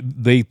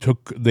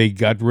 They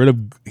got rid of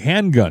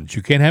handguns.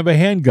 You can't have a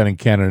handgun in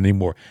Canada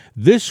anymore.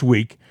 This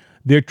week,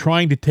 they're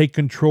trying to take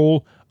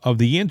control of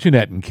the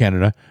internet in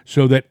Canada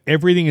so that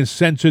everything is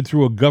censored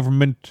through a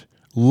government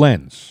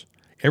lens.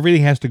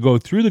 Everything has to go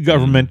through the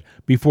government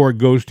before it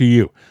goes to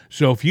you.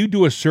 So if you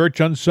do a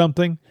search on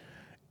something,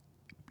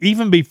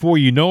 even before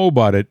you know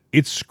about it,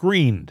 it's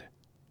screened.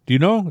 Do you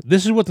know?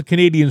 This is what the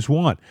Canadians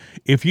want.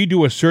 If you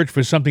do a search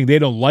for something they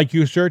don't like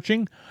you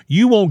searching,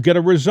 you won't get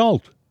a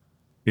result.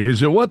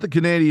 Is it what the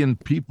Canadian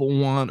people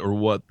want or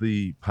what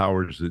the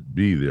powers that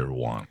be there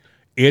want?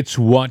 It's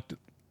what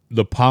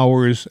the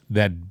powers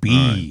that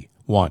be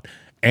want.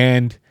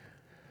 And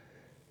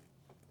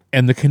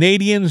the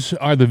Canadians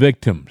are the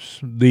victims.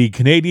 The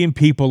Canadian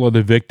people are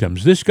the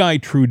victims. This guy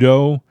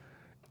Trudeau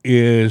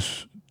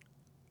is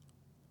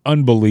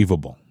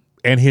unbelievable.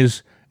 And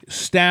his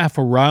staff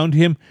around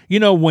him,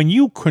 when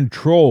you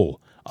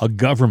control a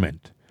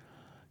government,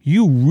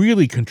 you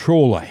really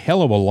control a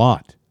hell of a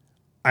lot.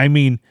 I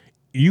mean,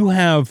 you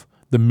have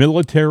the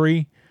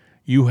military,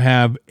 you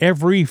have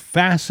every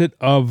facet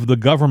of the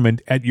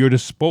government at your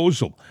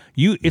disposal.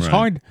 It's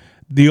hard.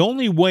 The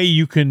only way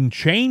you can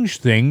change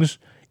things,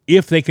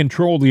 if they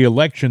control the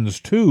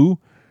elections too,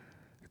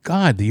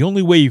 the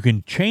only way you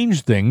can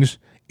change things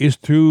is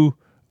through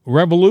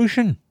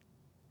revolution.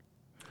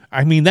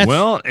 I mean,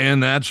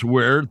 and that's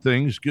where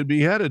things could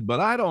be headed.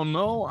 But I don't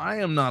know. I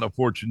am not a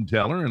fortune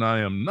teller, and I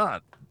am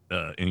not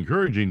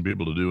encouraging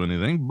people to do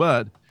anything.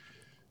 But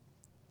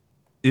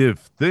if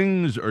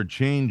things are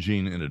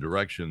changing in a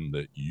direction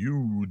that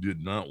you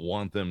did not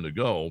want them to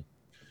go,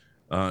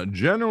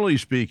 generally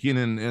speaking,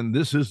 and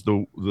this is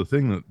the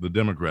thing that the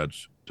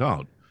Democrats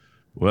tout,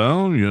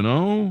 well,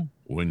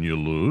 when you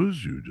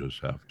lose, you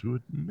just have to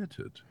admit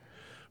it.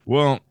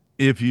 Well,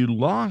 if you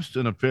lost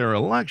in a fair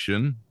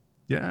election,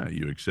 yeah,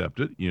 you accept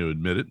it, you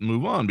admit it, and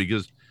move on,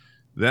 because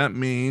that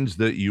means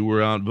that you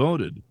were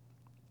outvoted.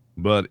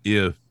 But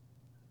if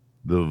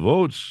the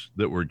votes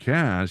that were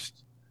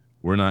cast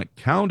were not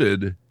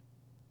counted,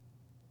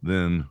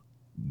 then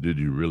did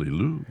you really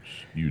lose?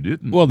 You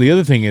didn't. Well, the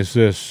other thing is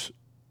this.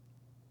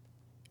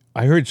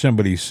 I heard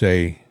somebody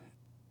say,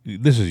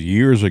 this is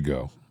years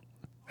ago,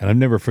 and I've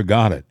never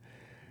forgot it,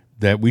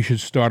 that we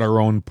should start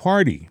our own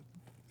party,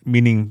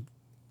 meaning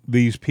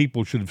these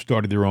people should have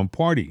started their own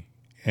party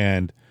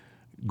and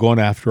gone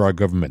after our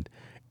government.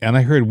 And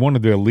I heard one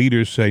of their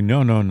leaders say,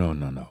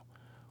 no.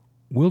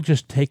 We'll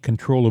just take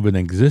control of an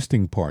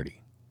existing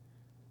party.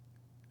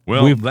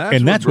 Well,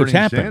 that's what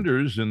Bernie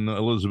Sanders and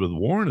Elizabeth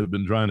Warren have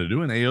been trying to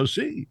do in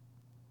AOC.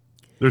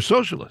 They're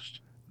socialists.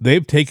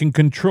 They've taken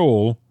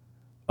control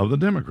of the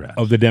Democrats.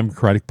 Of the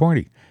Democratic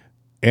Party.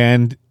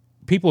 And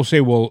people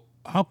say, well,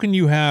 how can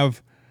you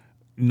have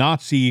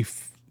Nazi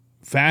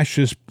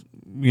fascist,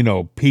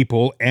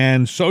 people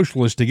and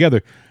socialists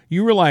together?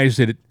 You realize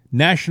that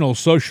National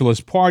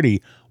Socialist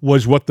Party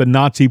was what the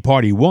Nazi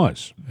Party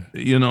was.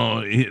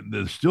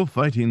 They're still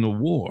fighting the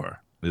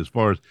war. As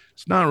far as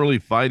it's not really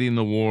fighting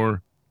the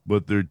war,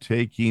 but they're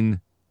taking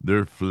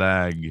their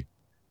flag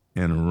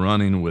and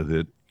running with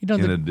it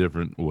in a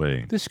different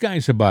way. This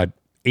guy's about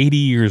 80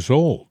 years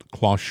old,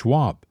 Klaus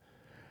Schwab.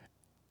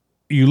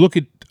 You look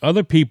at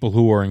other people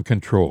who are in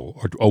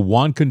control or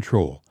want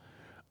control.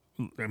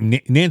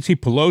 Nancy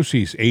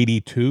Pelosi's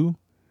 82.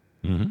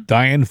 Mm-hmm.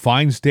 Dianne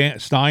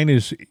Feinstein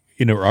is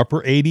in her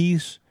upper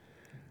 80s.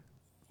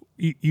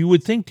 You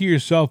would think to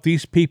yourself,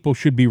 these people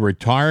should be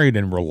retired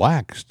and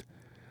relaxed.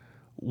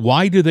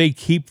 Why do they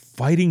keep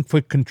fighting for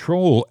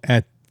control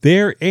at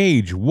their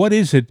age? What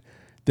is it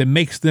that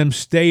makes them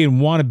stay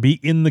and want to be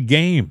in the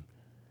game?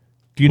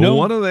 Do you know?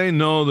 What do they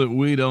know that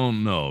we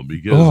don't know?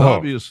 Because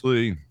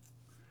obviously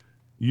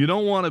you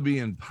don't want to be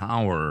in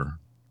power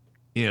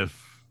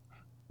if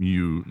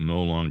you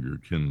no longer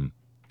can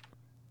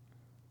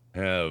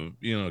have,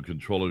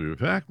 control of your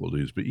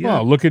faculties. But yeah,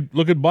 look at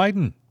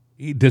Biden.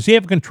 Does he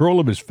have control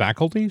of his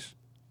faculties?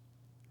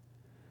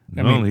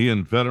 He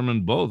and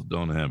Fetterman both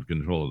don't have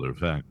control of their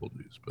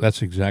faculties. But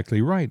that's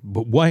exactly right.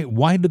 But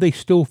why do they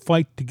still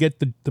fight to get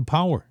the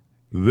power?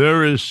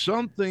 There is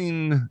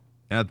something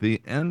at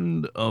the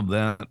end of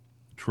that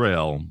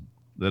trail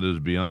that is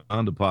beyond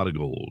a pot of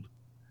gold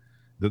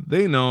that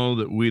they know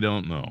that we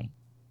don't know.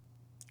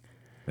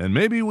 And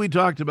maybe we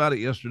talked about it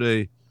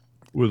yesterday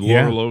with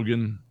Laura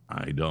Logan.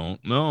 I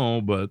don't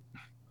know, but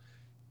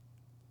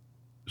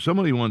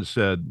somebody once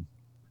said,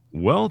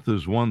 wealth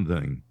is one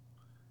thing,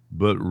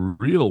 but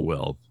real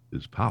wealth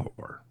is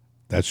power.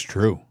 That's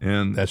true.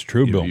 And that's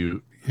true,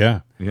 Bill.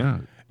 Yeah.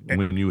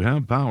 When you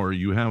have power,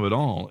 you have it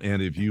all.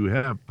 And if you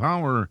have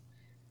power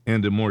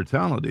and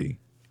immortality.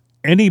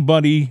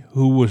 Anybody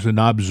who was an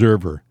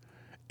observer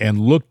and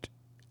looked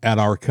at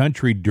our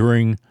country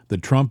during the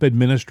Trump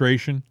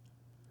administration,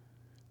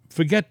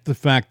 forget the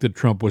fact that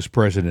Trump was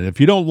president. If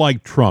you don't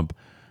like Trump,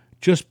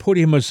 just put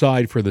him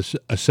aside for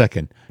a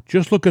second.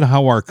 Just look at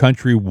how our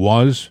country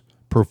was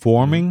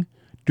performing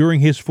during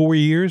his 4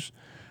 years.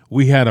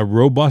 We had a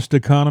robust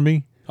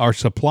economy. Our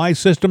supply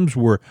systems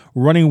were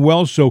running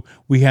well, so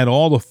we had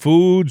all the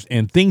foods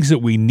and things that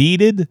we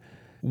needed.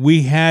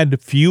 We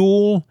had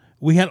fuel.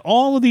 We had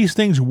all of these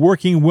things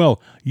working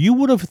well. You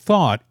would have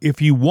thought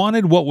if you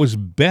wanted what was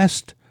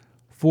best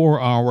for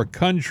our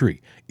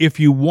country, if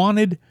you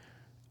wanted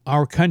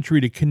our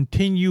country to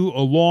continue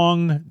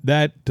along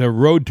that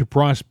road to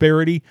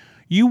prosperity,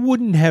 you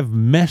wouldn't have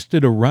messed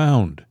it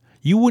around.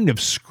 You wouldn't have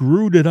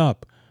screwed it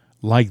up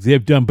like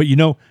they've done. But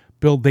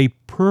Bill, they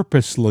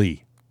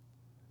purposely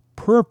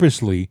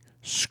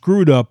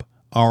screwed up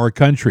our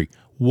country.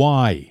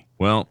 Why?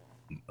 Well,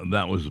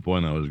 that was the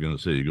point I was going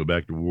to say. You go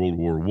back to World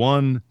War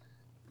One.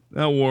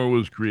 That war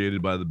was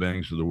created by the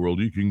banks of the world.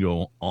 You can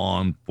go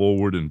on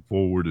forward and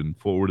forward and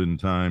forward in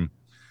time.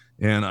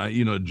 And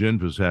Jen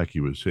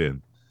Psaki was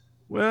saying,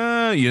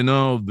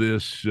 well,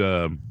 this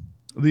the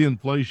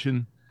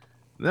inflation,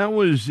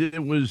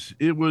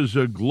 it was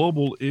a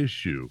global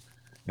issue,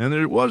 and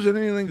there wasn't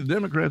anything the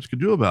Democrats could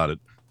do about it.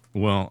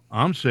 Well,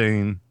 I'm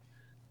saying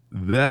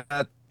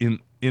that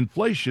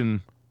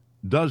inflation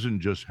doesn't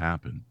just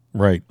happen.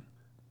 Right.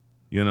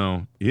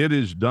 It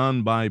is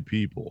done by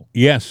people.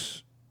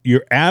 Yes,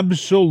 you're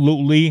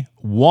absolutely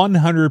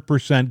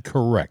 100%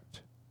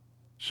 correct.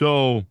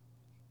 So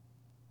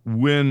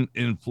when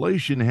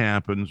inflation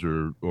happens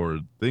or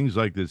things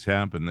like this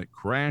happen that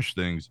crash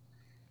things,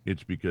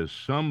 it's because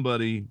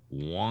somebody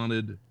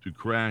wanted to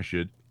crash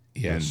it,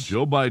 and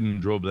Joe Biden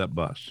drove that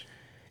bus.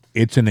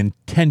 It's an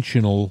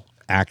intentional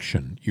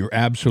action. You're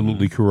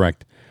absolutely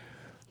correct.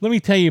 Let me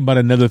tell you about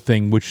another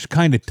thing which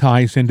kind of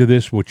ties into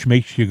this, which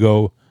makes you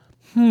go,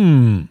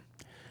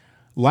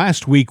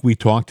 Last week we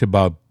talked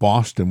about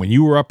Boston. When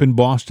you were up in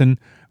Boston,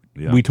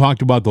 we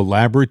talked about the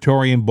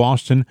laboratory in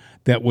Boston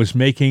that was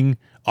making,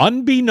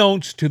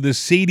 unbeknownst to the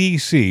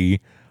CDC,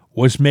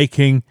 was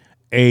making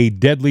a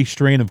deadly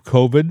strain of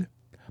COVID.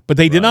 But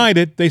they denied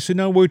it. They said,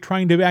 no, we're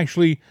trying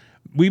to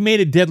we made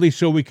it deadly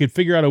so we could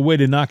figure out a way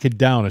to knock it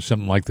down or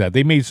something like that.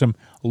 They made some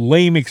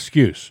lame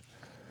excuse.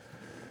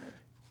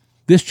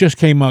 This just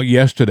came out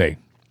yesterday.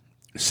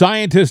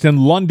 Scientists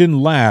in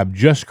London lab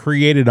just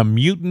created a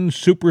mutant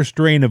super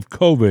strain of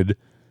COVID,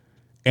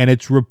 and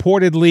it's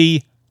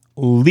reportedly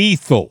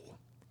lethal.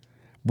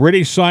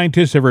 British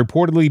scientists have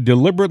reportedly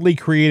deliberately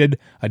created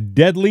a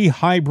deadly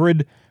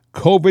hybrid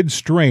COVID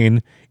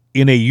strain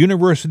in a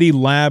university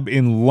lab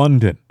in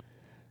London.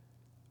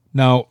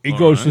 Now,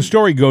 the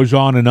story goes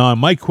on and on.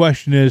 My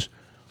question is,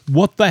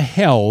 what the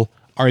hell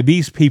are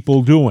these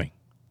people doing?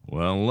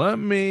 Well, let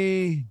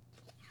me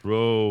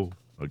throw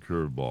a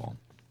curveball.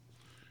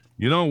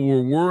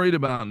 We're worried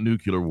about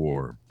nuclear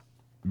war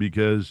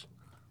because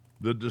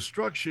the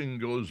destruction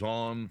goes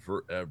on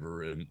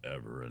forever and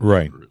ever and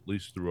ever, at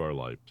least through our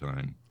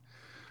lifetime.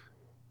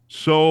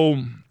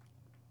 So,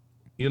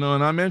 and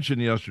I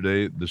mentioned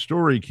yesterday, the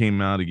story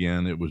came out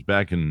again. It was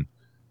back in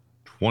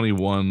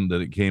 21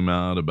 that it came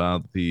out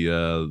about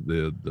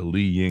the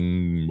Li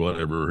Ying,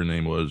 whatever her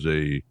name was,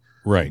 a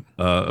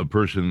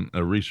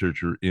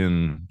researcher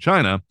in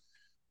China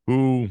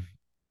who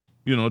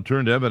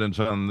turned evidence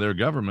on their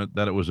government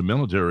that it was a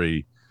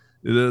military.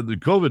 The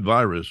COVID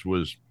virus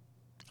was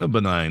a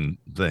benign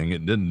thing.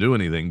 It didn't do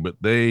anything, but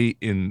they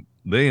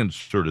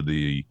inserted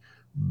the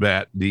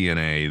bat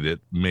DNA that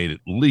made it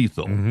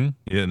lethal, and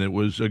it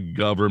was a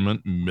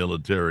government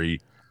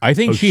military I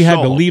think she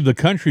had to leave the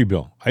country,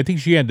 Bill. I think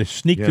she had to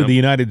sneak to the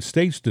United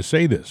States to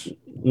say this.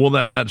 Well,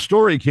 that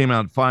story came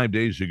out 5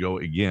 days ago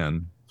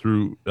again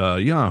through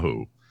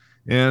Yahoo,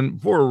 and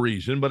for a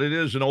reason, but it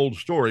is an old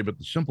story. But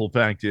the simple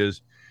fact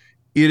is,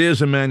 it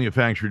is a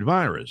manufactured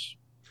virus.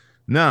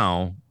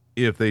 Now,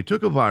 if they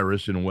took a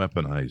virus and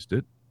weaponized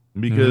it,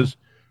 because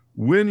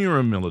when you're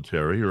a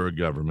military or a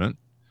government,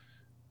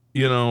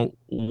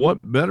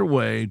 what better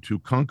way to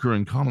conquer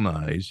and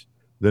colonize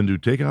than to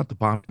take out the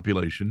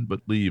population but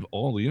leave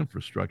all the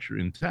infrastructure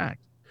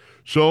intact?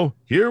 So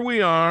here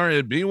we are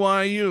at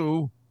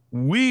BYU.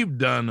 We've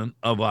done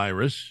a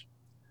virus.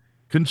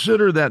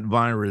 Consider that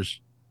virus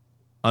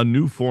a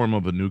new form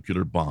of a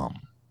nuclear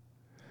bomb.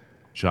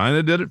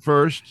 China did it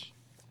first.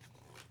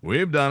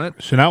 We've done it.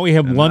 So now we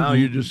have London. Now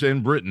you're just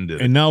saying Britain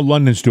did it. And now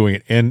London's doing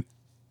it. And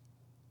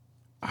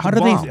how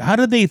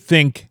do they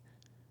think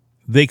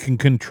they can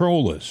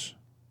control us?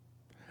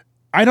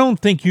 I don't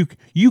think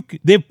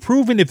they've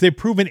proven, if they've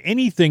proven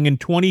anything in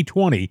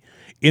 2020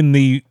 in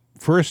the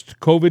first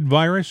COVID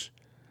virus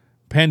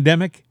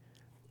pandemic,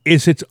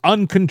 is it's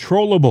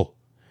uncontrollable.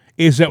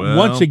 Is that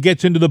once it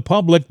gets into the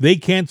public, they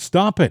can't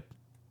stop it.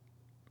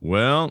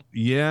 Well,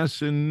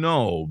 yes and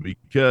no,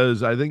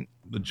 because I think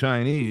the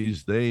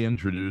Chinese, they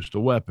introduced a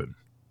weapon.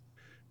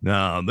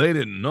 Now, they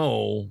didn't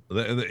know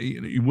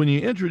that when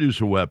you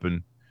introduce a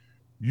weapon,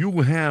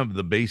 you have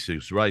the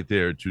basics right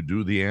there to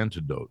do the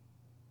antidote.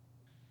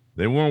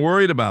 They weren't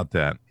worried about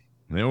that.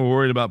 They were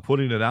worried about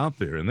putting it out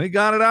there, and they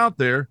got it out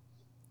there.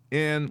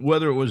 And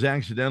whether it was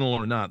accidental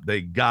or not,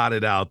 they got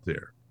it out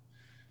there.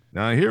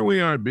 Now, here we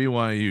are at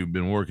BYU,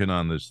 been working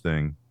on this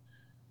thing.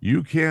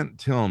 You can't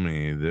tell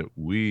me that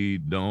we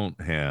don't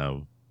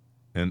have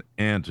an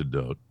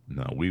antidote.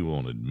 No, we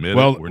won't admit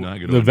well, it. We're not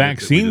going to. The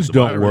vaccines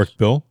don't work,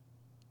 Bill.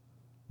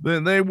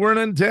 They weren't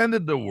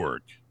intended to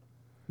work.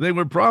 They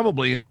were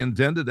probably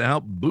intended to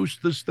help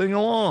boost this thing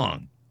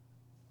along.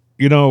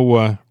 You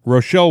know,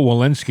 Rochelle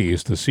Walensky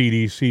is the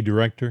CDC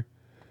director.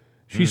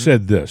 She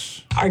said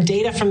this. Our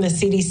data from the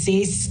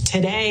CDC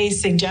today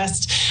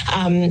suggests,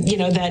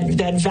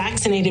 that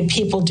vaccinated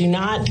people do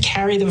not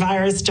carry the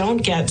virus, don't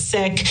get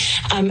sick,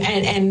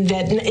 and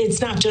that it's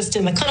not just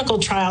in the clinical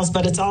trials,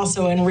 but it's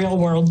also in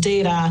real-world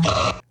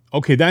data.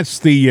 Okay, that's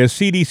the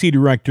CDC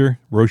director,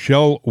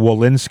 Rochelle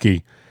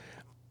Walensky.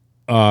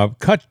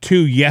 Cut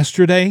to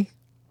yesterday.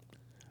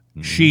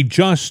 She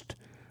just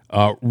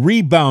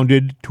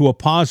rebounded to a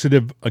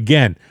positive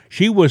again.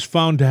 She was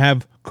found to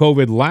have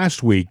COVID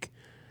last week,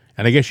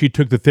 and I guess she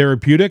took the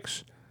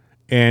therapeutics,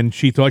 and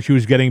she thought she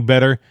was getting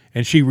better,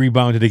 and she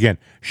rebounded again.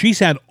 She's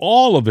had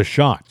all of the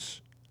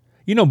shots.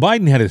 You know,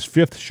 Biden had his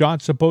 5th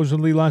shot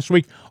supposedly last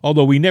week,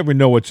 although we never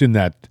know what's in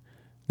that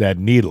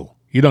needle.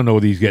 You don't know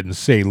whether he's getting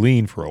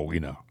saline for all we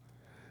know.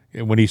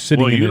 When he's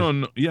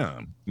sitting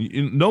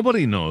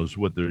nobody knows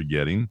what they're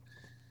getting,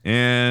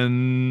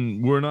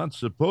 and we're not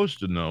supposed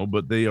to know,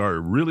 but they are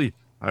really.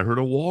 I heard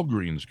a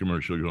Walgreens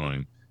commercial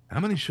going, how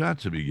many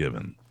shots have you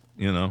given?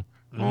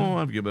 Oh,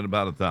 I've given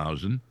about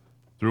 1,000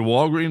 through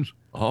Walgreens.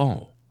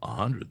 Oh,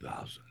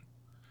 100,000.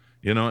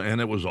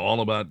 And it was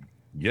all about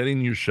getting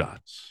your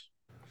shots,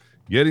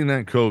 getting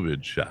that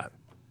COVID shot.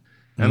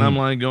 And I'm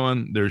like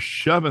going, they're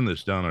shoving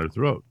this down our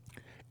throat.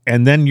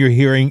 And then you're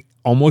hearing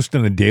almost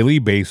on a daily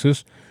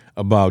basis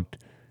about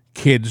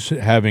kids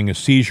having a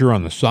seizure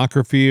on the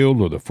soccer field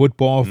or the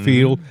football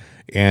field,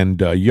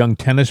 and young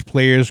tennis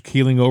players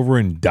keeling over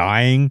and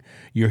dying.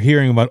 You're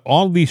hearing about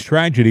all these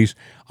tragedies.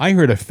 I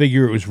heard a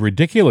figure, it was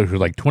ridiculous. It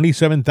was like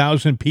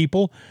 27,000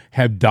 people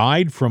have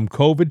died from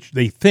COVID.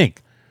 They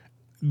think.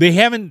 They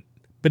haven't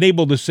been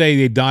able to say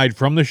they died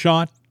from the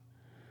shot,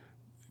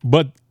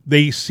 but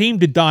they seem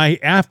to die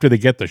after they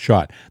get the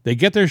shot. They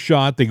get their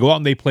shot, they go out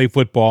and they play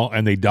football,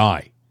 and they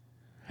die.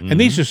 And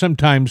these are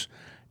sometimes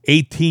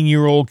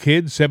 18-year-old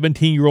kids,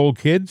 17-year-old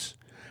kids,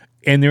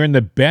 and they're in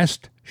the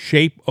best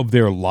shape of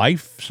their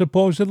life,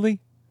 supposedly.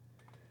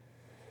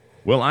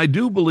 Well, I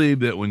do believe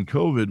that when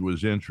COVID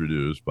was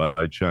introduced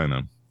by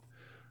China,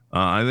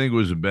 I think it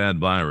was a bad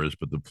virus,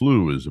 but the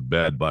flu is a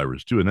bad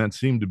virus too, and that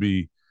seemed to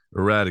be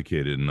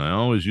eradicated. And I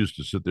always used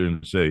to sit there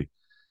and say,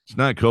 it's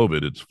not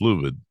COVID, it's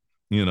fluid,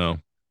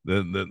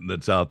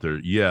 that's out there.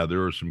 Yeah,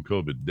 there are some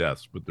COVID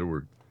deaths, but there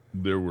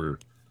were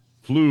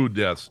flu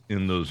deaths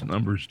in those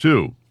numbers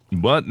too.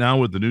 But now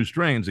with the new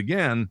strains,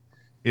 again,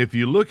 if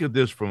you look at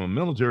this from a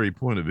military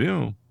point of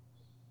view,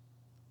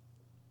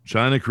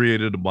 China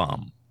created a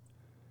bomb.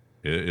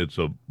 It's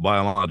a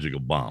biological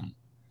bomb.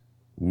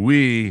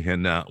 We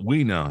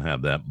now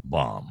have that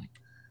bomb.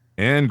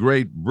 And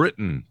Great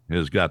Britain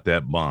has got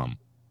that bomb.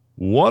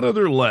 What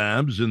other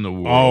labs in the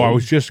world? Oh, I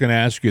was just going to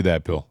ask you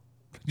that, Bill.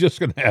 Just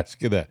going to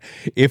ask you that.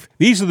 If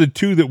these are the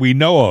two that we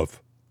know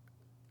of,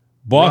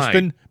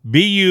 Boston, right,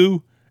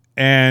 BU,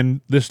 and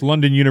this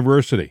London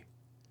University.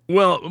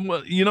 Well,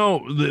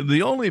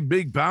 the only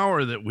big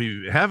power that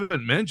we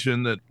haven't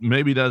mentioned that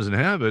maybe doesn't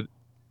have it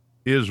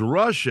is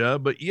Russia,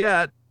 but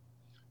yet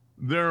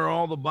there are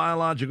all the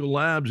biological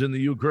labs in the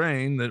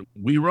Ukraine that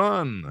we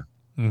run.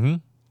 Mm-hmm.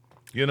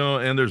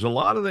 And there's a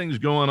lot of things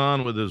going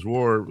on with this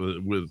war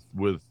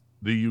with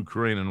the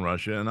Ukraine and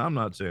Russia, and I'm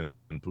not saying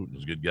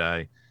Putin's a good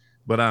guy,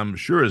 but I'm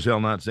sure as hell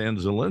not saying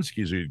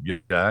Zelensky's a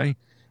good guy.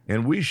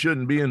 And we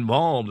shouldn't be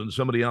involved in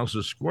somebody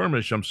else's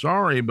skirmish. I'm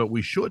sorry, but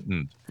we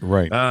shouldn't.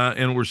 Right.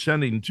 And we're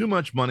sending too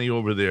much money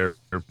over there,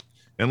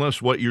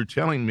 unless what you're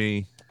telling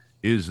me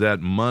is that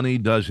money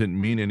doesn't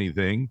mean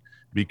anything,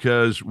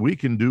 because we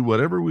can do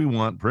whatever we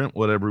want, print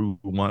whatever we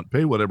want,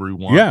 pay whatever we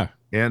want. Yeah.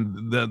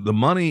 And the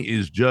money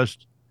is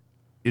just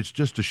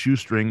a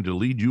shoestring to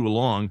lead you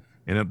along.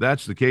 And if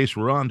that's the case,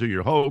 we're on to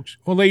your hoax.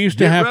 Well, they used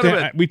to have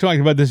to, we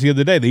talked about this the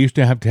other day, they used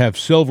to have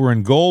silver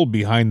and gold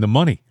behind the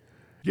money.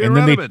 And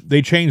then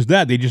they changed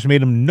that. They just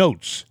made them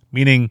notes,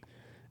 meaning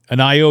an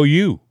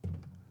IOU.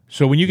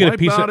 So when you get a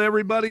piece of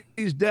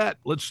everybody's debt,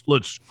 let's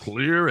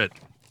clear it.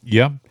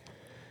 Yeah.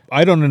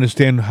 I don't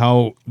understand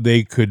how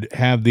they could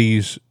have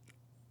these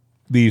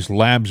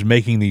labs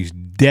making these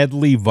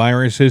deadly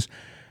viruses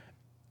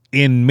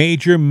in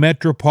major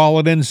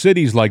metropolitan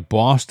cities like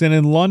Boston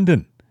and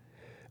London.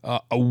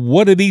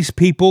 What are these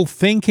people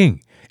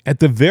thinking? At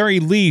the very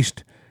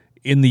least,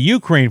 in the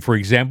Ukraine, for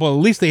example, at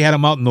least they had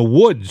them out in the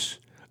woods.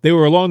 They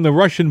were along the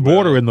Russian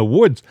border in the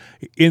woods.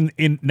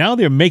 Now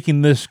they're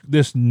making this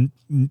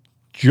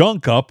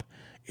junk up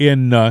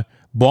in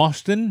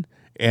Boston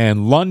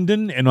and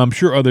London, and I'm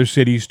sure other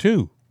cities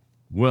too.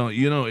 Well,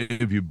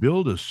 if you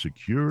build a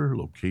secure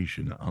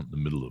location out in the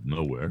middle of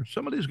nowhere,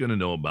 somebody's going to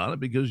know about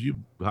it because you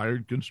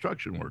hired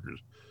construction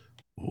workers.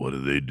 What are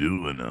they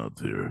doing out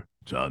there?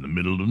 It's out in the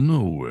middle of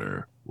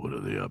nowhere. What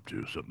are they up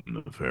to? Something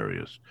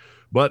nefarious.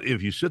 But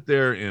if you sit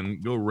there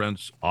and go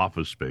rent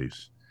office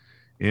space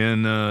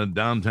in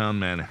downtown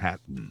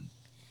Manhattan,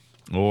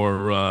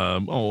 or I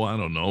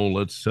don't know,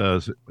 let's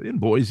in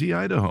Boise,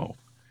 Idaho,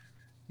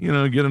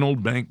 get an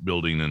old bank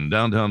building in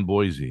downtown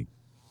Boise.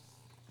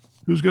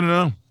 Who's going to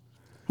know?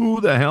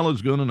 Who the hell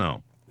is going to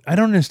know? I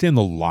don't understand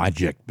the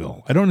logic,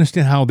 Bill. I don't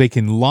understand how they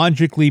can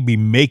logically be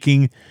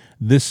making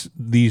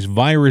these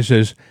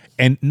viruses,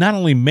 and not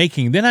only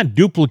they're not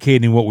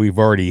duplicating what we've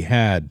already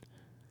had.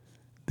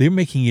 They're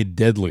making it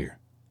deadlier.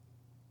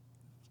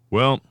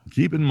 Well,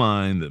 keep in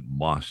mind that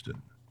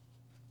Boston,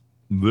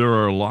 there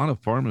are a lot of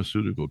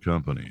pharmaceutical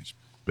companies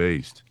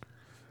based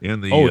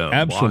in the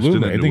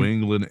Boston and New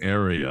England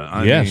area.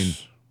 I mean,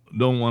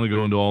 don't want to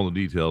go into all the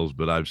details,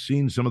 but I've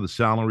seen some of the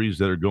salaries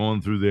that are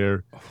going through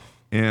there,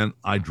 and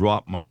I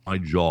drop my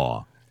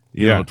jaw.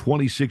 You know,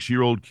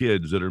 26-year-old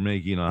kids that are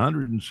making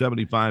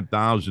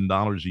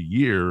 $175,000 a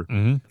year,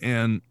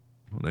 and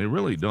they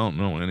really don't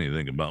know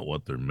anything about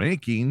what they're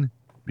making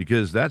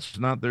because that's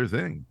not their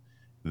thing.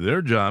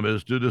 Their job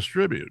is to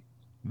distribute.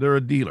 They're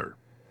a dealer.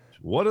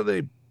 What are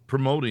they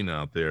promoting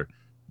out there?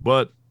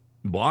 But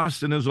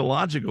Boston is a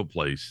logical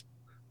place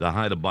to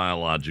hide a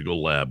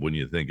biological lab when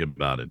you think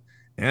about it.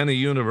 And a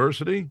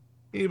university,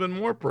 even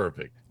more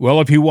perfect.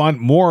 Well, if you want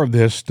more of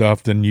this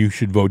stuff, then you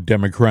should vote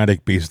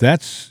Democratic, because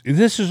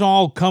this has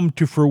all come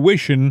to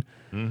fruition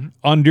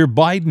under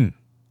Biden.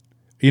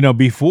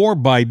 Before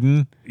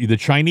Biden, the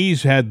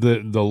Chinese had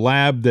the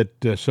lab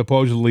that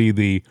supposedly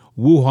the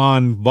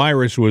Wuhan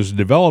virus was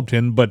developed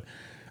in, but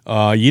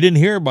you didn't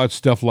hear about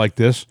stuff like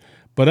this.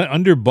 But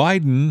under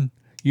Biden,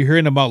 you're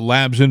hearing about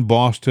labs in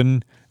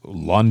Boston,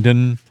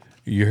 London.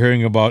 You're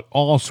hearing about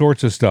all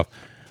sorts of stuff.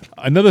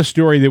 Another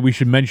story that we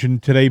should mention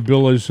today,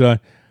 Bill, is the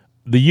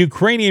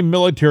Ukrainian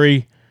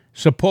military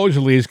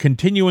supposedly is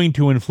continuing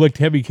to inflict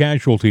heavy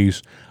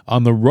casualties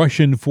on the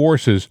Russian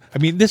forces. I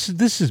mean, this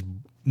is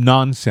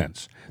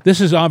nonsense.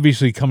 This is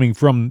obviously coming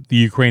from the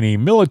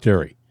Ukrainian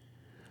military.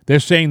 They're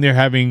saying they're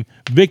having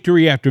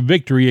victory after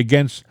victory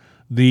against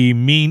the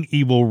mean,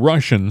 evil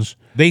Russians.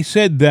 They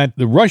said that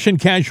the Russian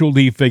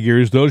casualty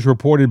figures, those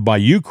reported by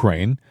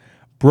Ukraine,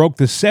 broke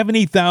the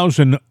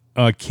 70,000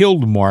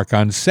 killed mark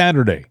on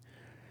Saturday.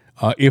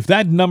 If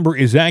that number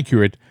is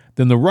accurate,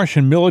 then the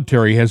Russian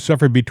military has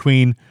suffered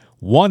between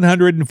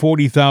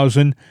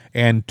 140,000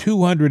 and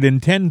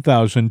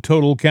 210,000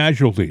 total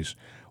casualties.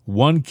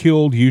 One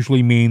killed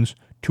usually means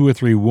 2 or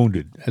 3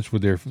 wounded. That's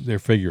what they're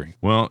figuring.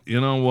 Well, you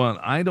know what?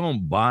 I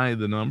don't buy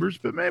the numbers,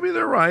 but maybe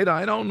they're right.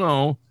 I don't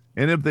know.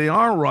 And if they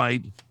are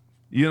right,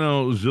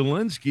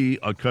 Zelensky,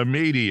 a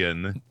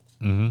comedian,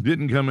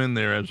 didn't come in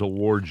there as a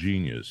war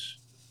genius.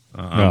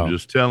 No. I'm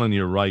just telling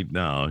you right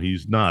now,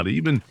 he's not.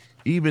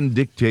 Even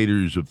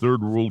dictators of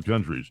third world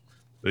countries,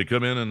 they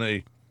come in and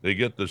they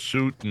get the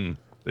suit and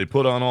they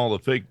put on all the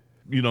fake,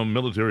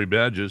 military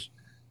badges.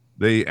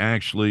 They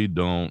actually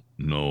don't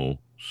know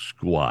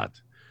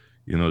squat.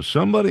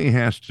 Somebody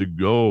has to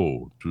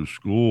go to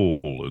school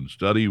and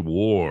study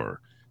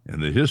war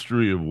and the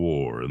history of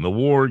war and the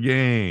war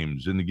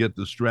games and to get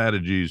the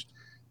strategies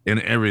and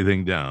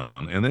everything down.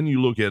 And then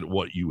you look at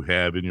what you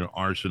have in your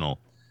arsenal.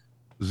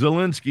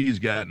 Zelensky's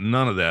got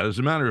none of that. As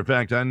a matter of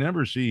fact, I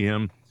never see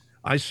him.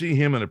 I see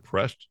him in a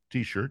pressed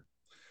T-shirt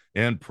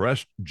and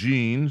pressed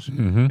jeans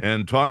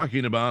and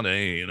talking about,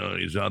 hey,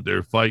 he's out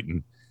there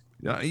fighting.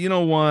 You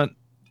know what?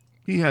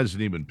 He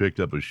hasn't even picked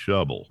up a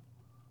shovel,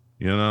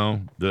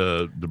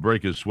 to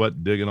break his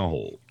sweat digging a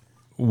hole.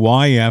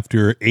 Why,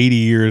 after 80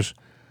 years,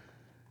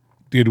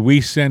 did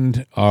we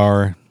send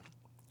our,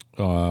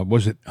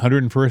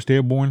 101st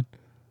Airborne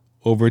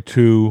over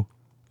to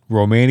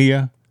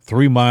Romania,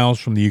 3 miles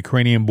from the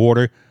Ukrainian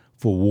border,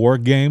 for war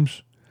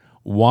games?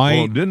 Why?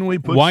 Well, didn't we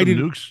put some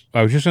nukes?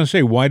 I was just going to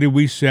say, why did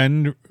we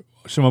send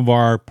some of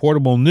our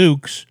portable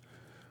nukes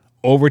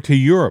over to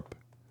Europe?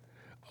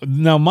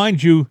 Now,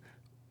 mind you,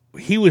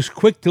 he was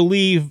quick to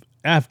leave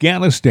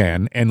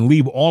Afghanistan and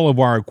leave all of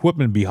our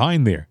equipment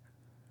behind there,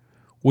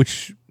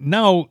 which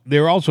now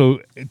they're also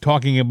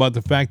talking about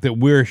the fact that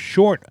we're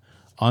short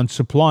on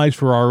supplies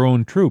for our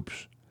own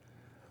troops.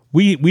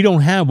 We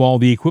don't have all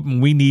the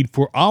equipment we need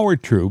for our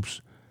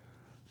troops,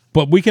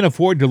 but we can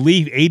afford to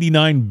leave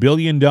 $89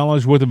 billion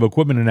worth of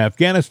equipment in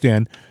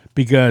Afghanistan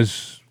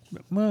because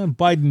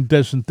Biden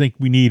doesn't think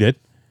we need it.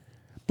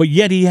 But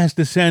yet he has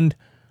to send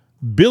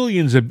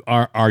billions of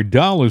our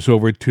dollars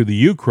over to the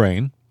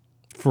Ukraine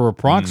for a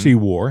proxy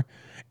war,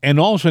 and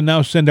also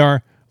now send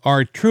our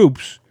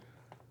troops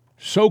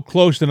so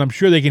close that I'm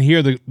sure they can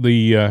hear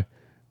the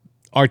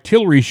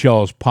artillery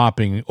shells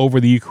popping over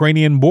the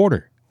Ukrainian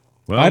border.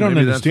 Well, I don't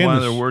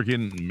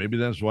understand. Maybe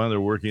that's why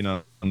they're working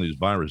on these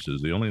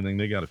viruses. The only thing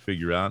they got to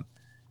figure out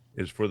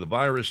is for the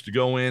virus to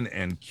go in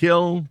and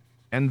kill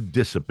and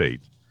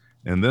dissipate,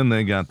 and then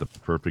they got the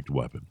perfect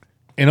weapon.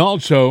 And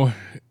also,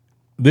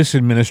 this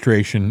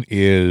administration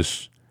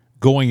is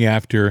going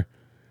after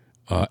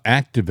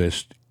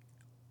activists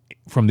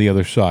from the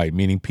other side,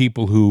 meaning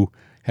people who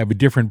have a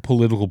different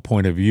political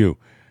point of view.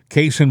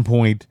 Case in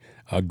point,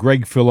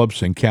 Greg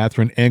Phillips and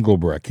Catherine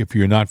Engelbrecht. If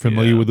you're not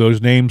familiar with those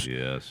names,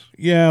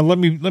 let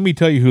me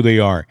tell you who they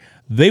are.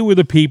 They were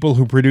the people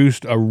who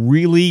produced a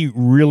really,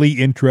 really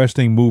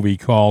interesting movie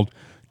called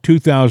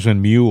 2,000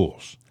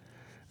 Mules.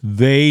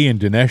 They and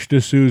Dinesh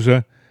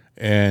D'Souza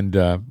and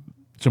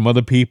some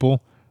other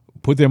people,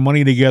 put their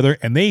money together,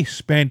 and they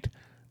spent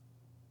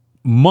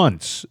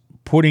months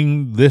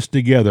putting this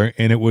together,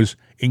 and it was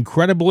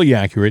incredibly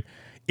accurate.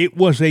 It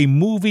was a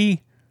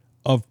movie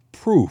of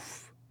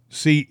proof.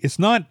 See, it's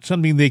not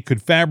something they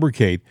could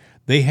fabricate.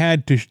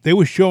 They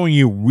were showing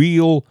you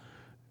real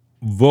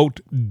vote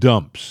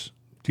dumps,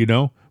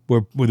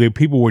 where the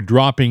people were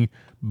dropping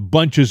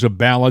bunches of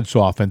ballots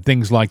off and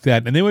things like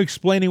that, and they were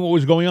explaining what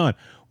was going on.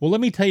 Well,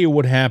 let me tell you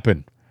what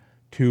happened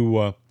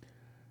to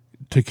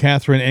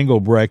Catherine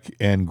Engelbrecht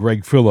and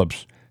Greg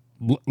Phillips.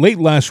 Late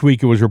last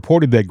week, it was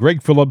reported that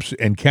Greg Phillips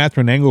and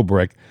Catherine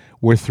Engelbrecht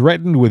were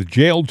threatened with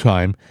jail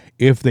time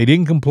if they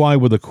didn't comply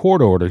with a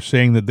court order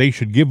saying that they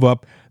should give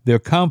up their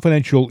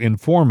confidential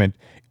informant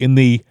in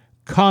the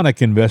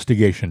Connick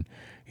investigation.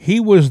 He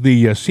was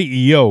the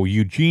CEO.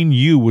 Eugene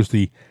Yu was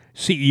the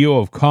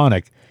CEO of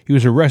Connick. He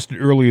was arrested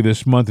earlier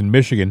this month in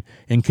Michigan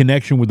in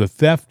connection with the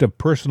theft of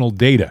personal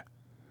data.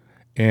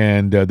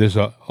 And there's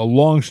a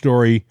long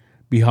story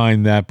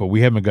behind that, but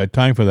we haven't got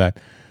time for that.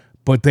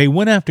 But they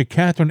went after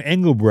Catherine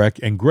Engelbrecht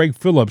and Greg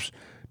Phillips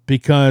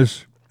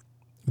because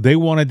they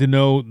wanted to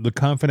know the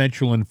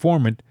confidential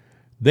informant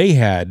they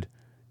had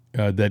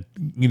that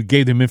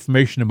gave them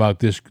information about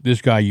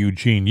this guy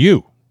Eugene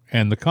Yu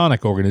and the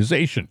Connick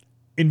organization.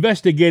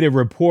 Investigative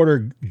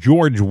reporter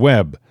George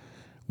Webb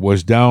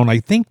was down. I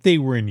think they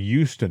were in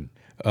Houston.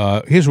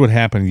 Here's what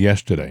happened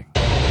yesterday.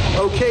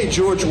 Okay,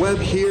 George Webb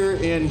here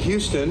in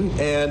Houston,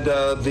 and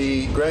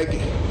the Greg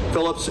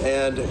Phillips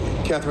and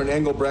Catherine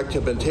Engelbrecht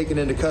have been taken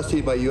into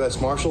custody by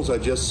U.S. Marshals. I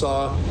just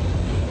saw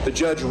the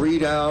judge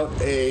read out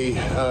a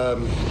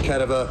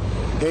kind of a,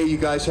 hey, you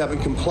guys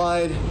haven't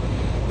complied.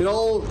 It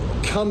all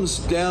comes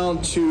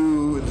down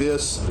to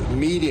this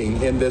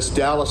meeting in this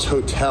Dallas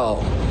hotel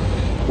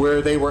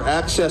where they were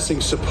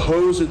accessing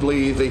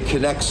supposedly the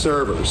Connect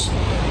servers.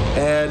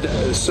 And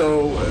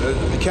so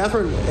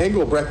Catherine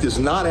Engelbrecht is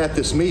not at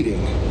this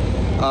meeting.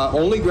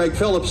 Only Greg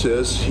Phillips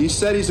is. He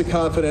said he's a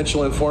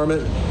confidential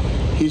informant.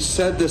 He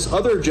said this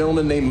other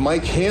gentleman named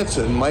Mike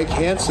Hansen,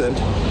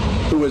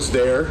 who was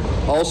there,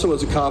 also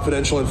was a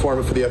confidential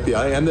informant for the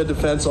FBI, and the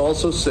defense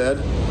also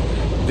said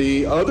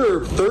the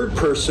other third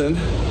person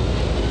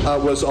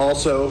was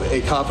also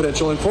a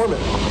confidential informant.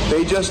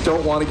 They just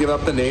don't want to give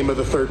up the name of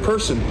the third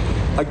person.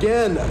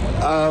 Again,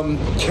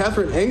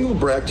 Catherine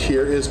Engelbrecht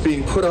here is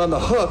being put on the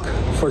hook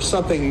for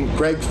something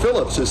Greg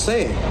Phillips is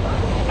saying.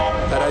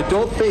 And I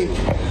don't think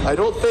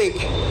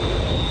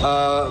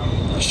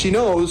she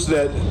knows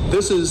that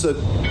this is a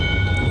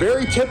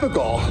very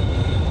typical.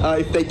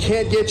 If they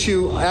can't get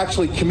you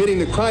actually committing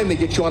the crime, they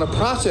get you on a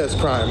process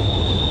crime.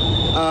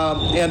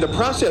 And the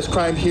process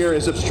crime here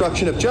is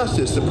obstruction of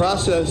justice. The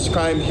process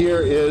crime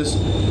here is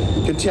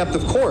contempt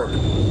of court.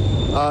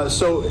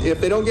 So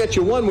if they don't get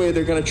you one way,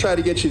 they're going to try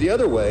to get you the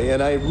other way.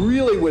 And I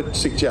really would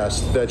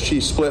suggest that she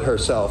split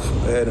herself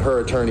and her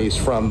attorneys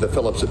from the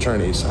Phillips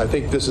attorneys. I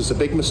think this is a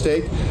big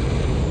mistake.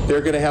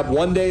 They're going to have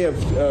one day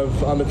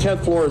of on the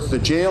 10th floor is the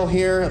jail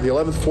here. The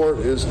 11th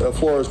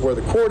floor is where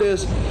the court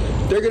is.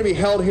 They're going to be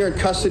held here in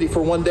custody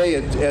for one day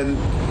and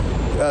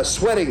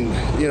sweating,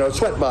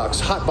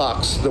 hot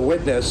box the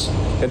witness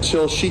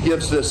until she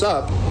gives this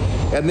up.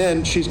 And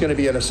then she's going to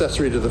be an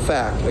accessory to the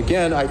fact.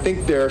 Again, I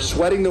think they're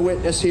sweating the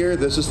witness here.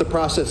 This is the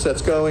process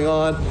that's going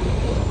on.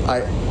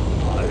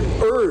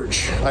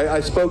 I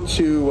spoke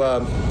to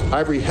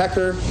Ivory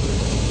Hecker.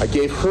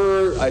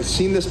 I've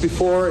seen this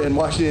before in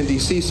Washington,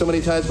 D.C. so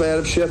many times by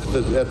Adam Schiff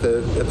at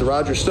the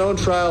Roger Stone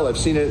trial. I've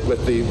seen it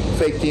with the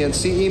fake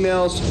DNC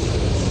emails.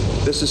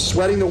 This is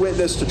sweating the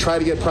witness to try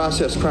to get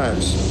process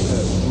crimes.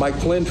 Mike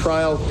Flynn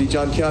trial, the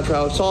John Keon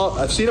trial.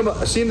 I've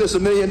seen this a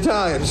million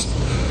times.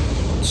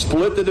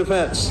 Split the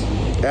defense.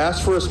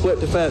 Ask for a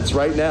split defense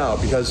right now,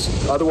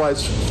 because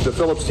otherwise the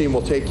Phillips team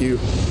will take you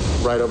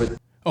right over.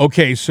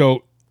 Okay,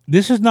 so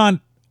this is not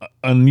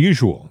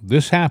unusual.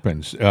 This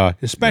happens,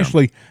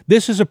 especially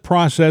this is a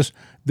process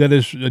that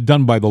is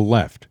done by the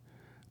left.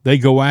 They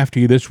go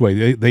after you this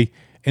way.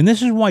 And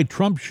this is why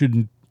Trump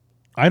shouldn't.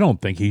 I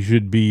don't think he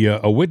should be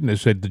a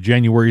witness at the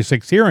January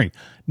 6th hearing.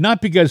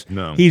 Not because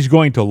he's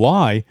going to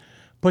lie,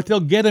 but they'll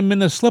get him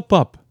in a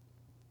slip-up.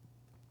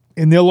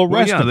 And they'll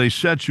arrest him. They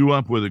set you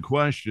up with a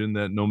question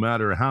that no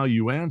matter how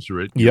you answer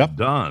it, you're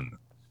done.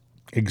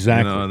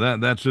 Exactly.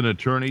 That's an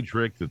attorney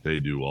trick that they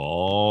do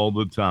all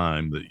the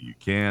time that you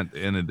can't,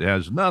 and it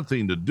has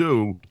nothing to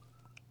do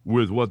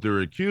with what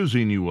they're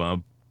accusing you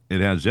of.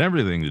 It has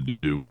everything to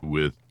do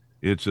with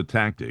it's a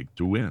tactic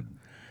to win.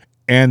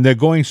 And they're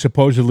going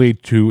supposedly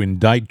to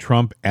indict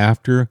Trump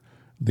after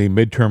the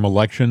midterm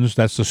elections.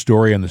 That's the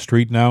story on the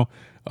street now.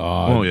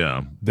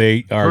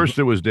 They are. First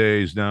it was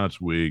days, now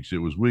it's weeks. It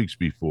was weeks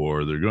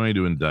before. They're going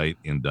to indict.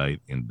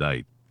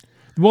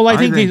 Well, I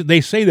think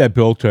they say that,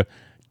 Bill, to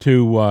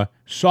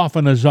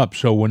soften us up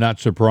so we're not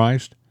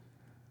surprised.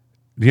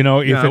 They're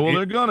going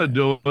to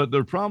do it.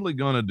 They're probably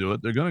going to do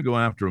it. They're going to go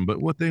after him.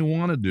 But what they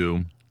want to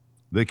do,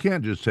 they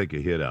can't just take a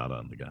hit out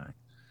on the guy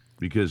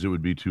because it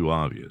would be too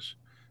obvious.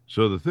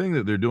 So the thing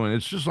that they're doing,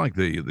 it's just like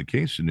the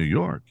case in New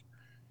York.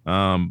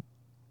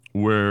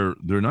 where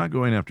they're not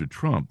going after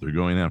Trump, they're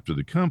going after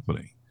the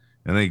company.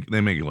 And they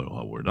make it like,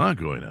 oh, we're not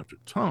going after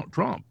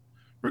Trump.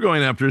 We're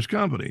going after his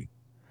company.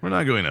 We're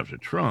not going after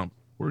Trump.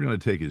 We're going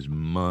to take his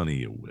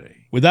money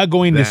away. Without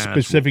going into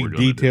specific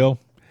detail,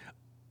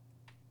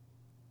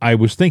 I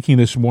was thinking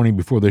this morning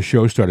before the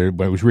show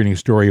started, I was reading a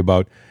story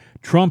about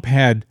Trump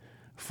had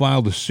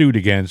filed a suit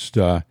against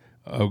a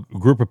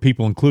group of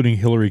people, including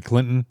Hillary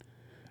Clinton,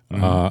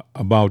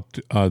 about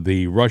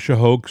the Russia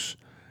hoax.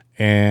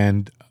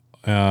 And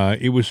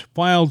it was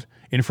filed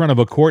in front of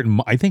a court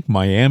in, I think,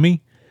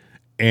 Miami.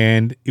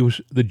 And it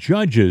was the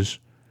judges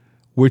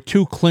were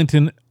two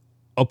Clinton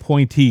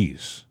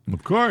appointees.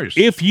 Of course.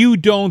 If you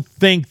don't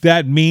think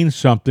that means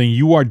something,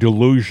 you are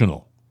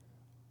delusional.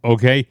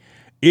 Okay?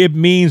 It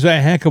means a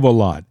heck of a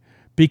lot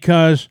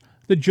because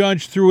the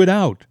judge threw it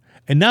out.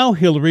 And now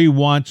Hillary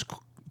wants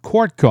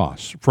court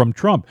costs from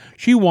Trump.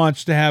 She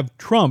wants to have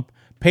Trump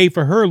pay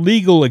for her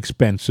legal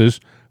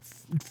expenses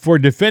for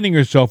defending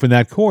herself in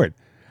that court.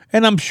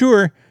 And I'm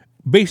sure,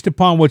 based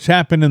upon what's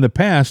happened in the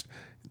past,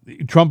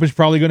 Trump is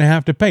probably going to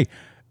have to pay.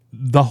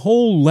 The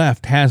whole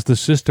left has the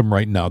system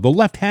right now. The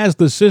left has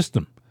the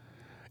system.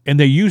 And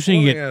they're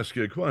using it. Let me ask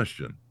you a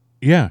question.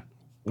 Yeah.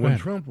 When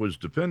Trump was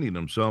defending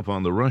himself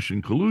on the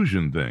Russian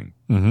collusion thing,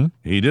 mm-hmm.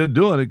 he did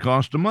do it. It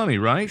cost him money,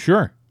 right?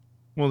 Sure.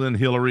 Well, then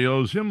Hillary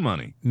owes him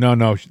money.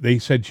 No. They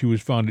said she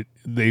was found.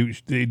 They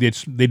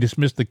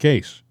dismissed the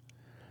case.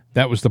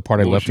 That was the part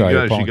I left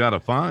out. She got a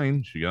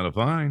fine. She got a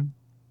fine,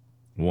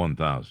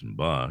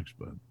 $1,000,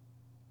 but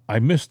I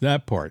missed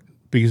that part.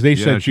 Because they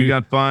said she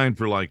got fined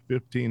for like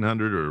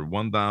 $1,500 or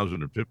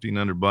 $1,000 or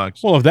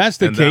 $1,500. Well, if that's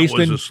the case, that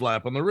was a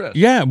slap on the wrist.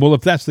 Yeah, well, if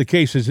that's the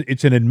case,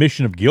 it's an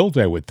admission of guilt,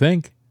 I would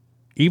think.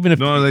 Even if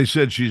they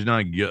said she's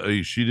not.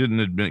 She didn't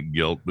admit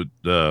guilt, but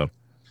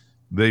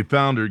they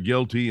found her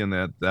guilty, and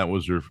that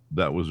was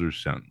her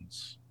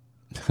sentence.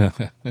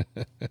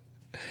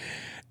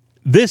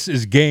 This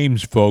is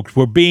games, folks.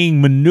 We're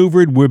being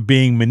maneuvered. We're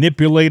being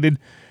manipulated.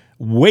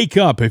 Wake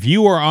up. If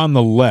you are on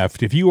the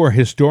left, if you are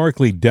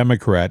historically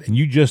Democrat and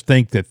you just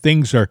think that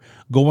things are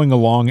going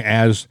along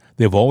as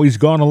they've always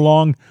gone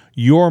along,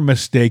 you're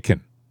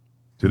mistaken.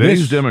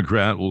 Today's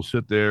Democrat will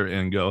sit there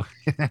and go,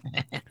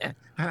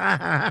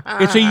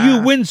 it's a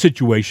you-win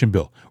situation,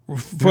 Bill.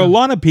 For a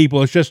lot of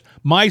people, it's just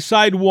my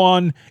side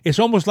won. It's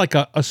almost like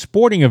a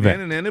sporting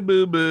event. And a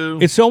boo-boo.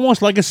 It's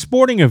almost like a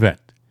sporting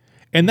event.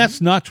 And that's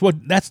not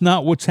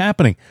what's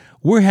happening.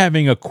 We're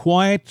having a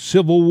quiet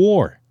civil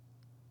war.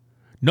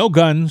 No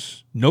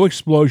guns, no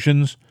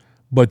explosions,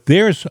 but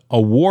there's a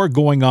war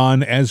going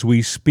on as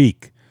we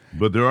speak.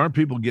 But there are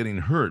people getting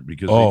hurt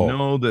because they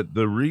know that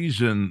the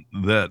reason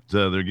that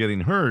they're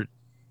getting hurt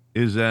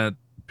is that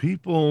they're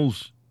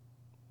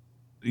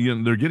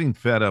getting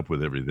fed up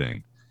with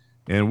everything.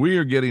 And we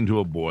are getting to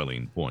a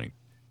boiling point.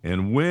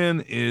 And when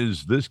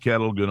is this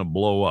kettle going to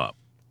blow up?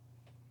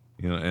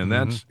 And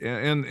that's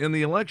and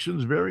the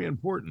election's very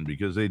important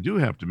because they do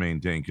have to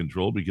maintain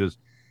control because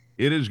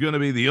it is going to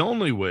be the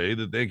only way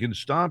that they can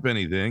stop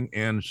anything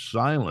and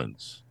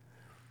silence.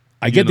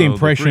 I get the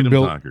impression,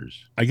 Bill.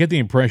 I get the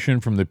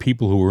impression from the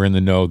people who are in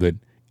the know that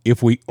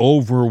if we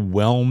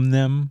overwhelm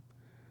them,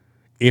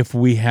 if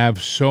we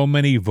have so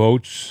many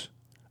votes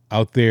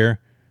out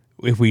there,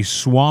 if we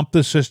swamp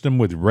the system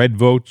with red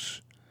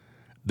votes,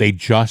 they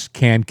just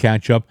can't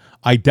catch up.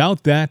 I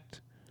doubt that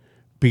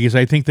because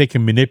I think they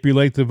can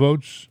manipulate the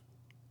votes.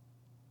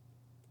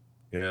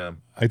 Yeah.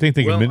 I think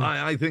they can.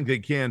 I think they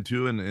can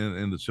too.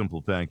 And the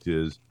simple fact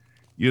is,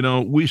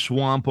 we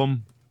swamp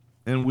them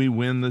and we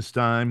win this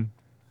time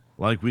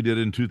like we did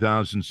in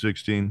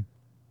 2016.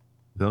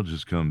 They'll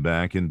just come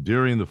back. And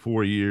during the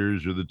 4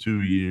 years or the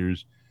 2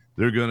 years,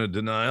 they're going to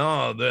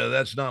deny,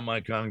 that's not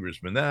my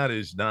congressman. That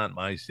is not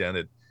my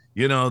Senate.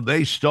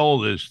 They stole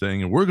this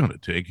thing and we're going to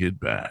take it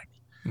back.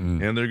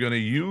 And they're going to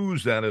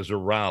use that as a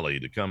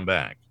rally to come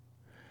back.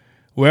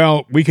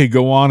 Well, we could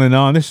go on and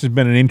on. This has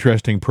been an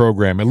interesting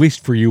program, at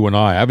least for you and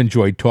I. I've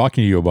enjoyed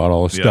talking to you about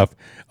all this stuff.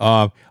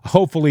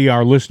 Hopefully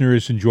our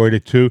listeners enjoyed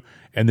it too,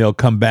 and they'll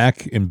come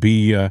back and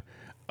be a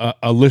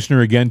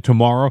listener again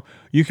tomorrow.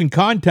 You can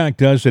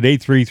contact us at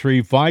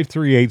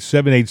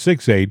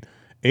 833-538-7868,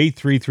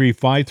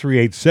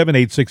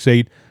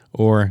 833-538-7868,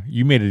 or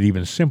you made it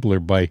even simpler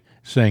by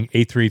saying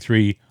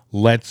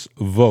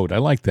 833-LETS-VOTE. I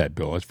like that,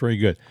 Bill. That's very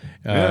good.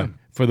 Hey,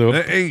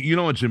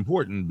 it's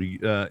important.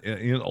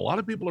 A lot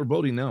of people are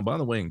voting now, by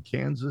the way, in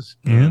Kansas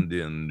and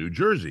in New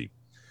Jersey.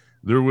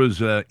 There was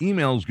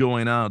emails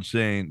going out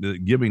saying,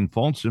 giving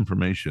false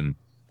information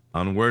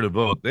on where to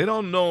vote. They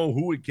don't know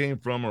who it came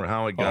from or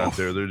how it got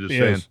there. They're just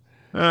saying,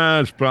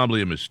 it's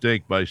probably a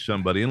mistake by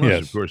somebody,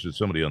 unless, of course, it's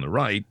somebody on the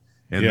right.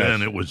 And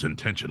then it was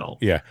intentional.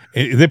 Yeah.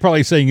 They're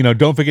probably saying,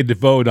 don't forget to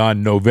vote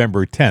on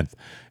November 10th.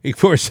 Of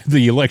course,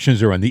 the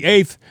elections are on the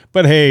 8th,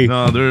 but hey.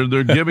 No,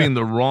 they're giving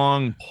the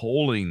wrong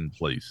polling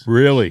place.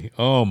 Really?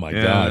 Oh, my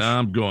gosh.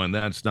 I'm going,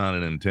 that's not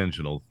an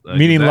intentional.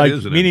 Meaning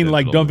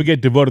don't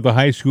forget to vote at the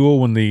high school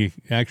when the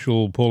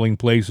actual polling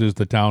place is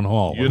the town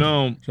hall.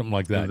 Something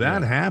like that.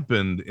 That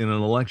happened in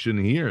an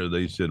election here.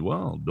 They said,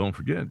 well, don't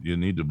forget, you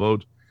need to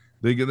vote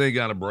They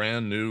got a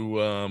brand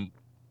new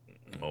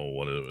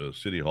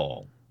city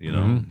hall,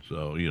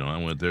 So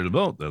I went there to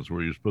vote. That's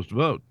where you're supposed to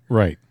vote.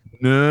 Right.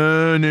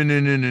 No.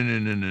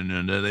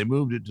 They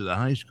moved it to the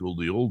high school,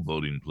 the old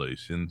voting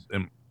place, and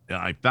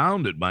I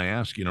found it by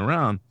asking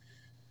around.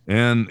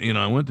 And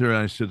I went there and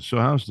I said, "So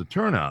how's the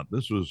turnout?"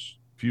 This was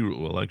a few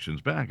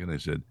elections back, and they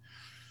said,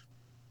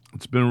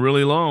 "It's been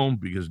really low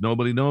because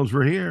nobody knows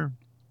we're here."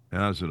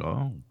 And I said,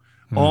 "Oh."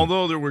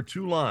 Although there were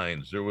two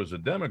lines. There was a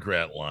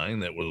Democrat line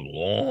that was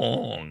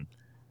long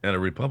and a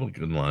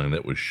Republican line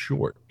that was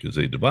short because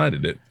they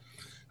divided it.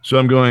 So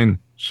I'm going,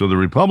 so the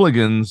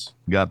Republicans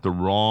got the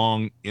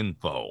wrong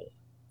info.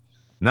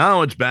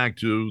 Now it's back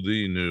to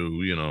the new,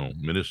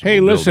 municipal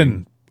Hey, listen,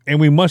 building. And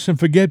we mustn't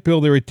forget,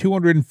 Bill, there are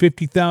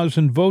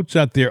 250,000 votes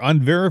out there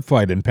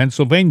unverified in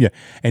Pennsylvania,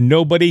 and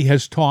nobody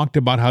has talked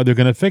about how they're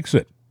going to fix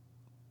it.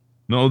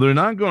 No, they're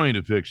not going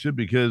to fix it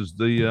because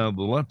the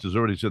left has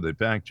already said they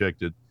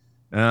fact-checked it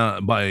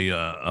by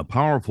a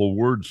powerful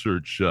word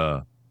search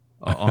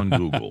on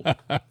Google.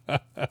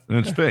 And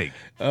it's fake.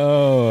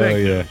 Oh,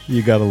 fake yeah. news.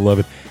 You got to love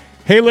it.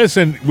 Hey,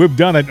 listen, we've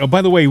done it. Oh,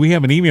 by the way, we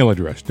have an email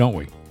address, don't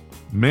we?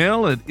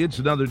 Mail at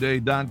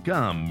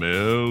itsanotherday.com.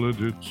 Mail at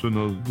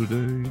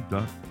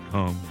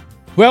itsanotherday.com.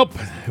 Well,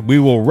 we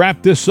will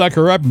wrap this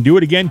sucker up and do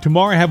it again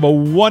tomorrow. Have a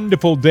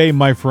wonderful day,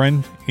 my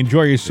friend.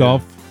 Enjoy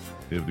yourself.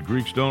 Yeah. If the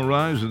Greeks don't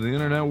rise and the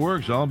internet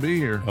works, I'll be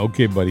here.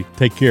 Okay, buddy.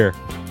 Take care.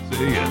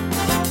 See ya.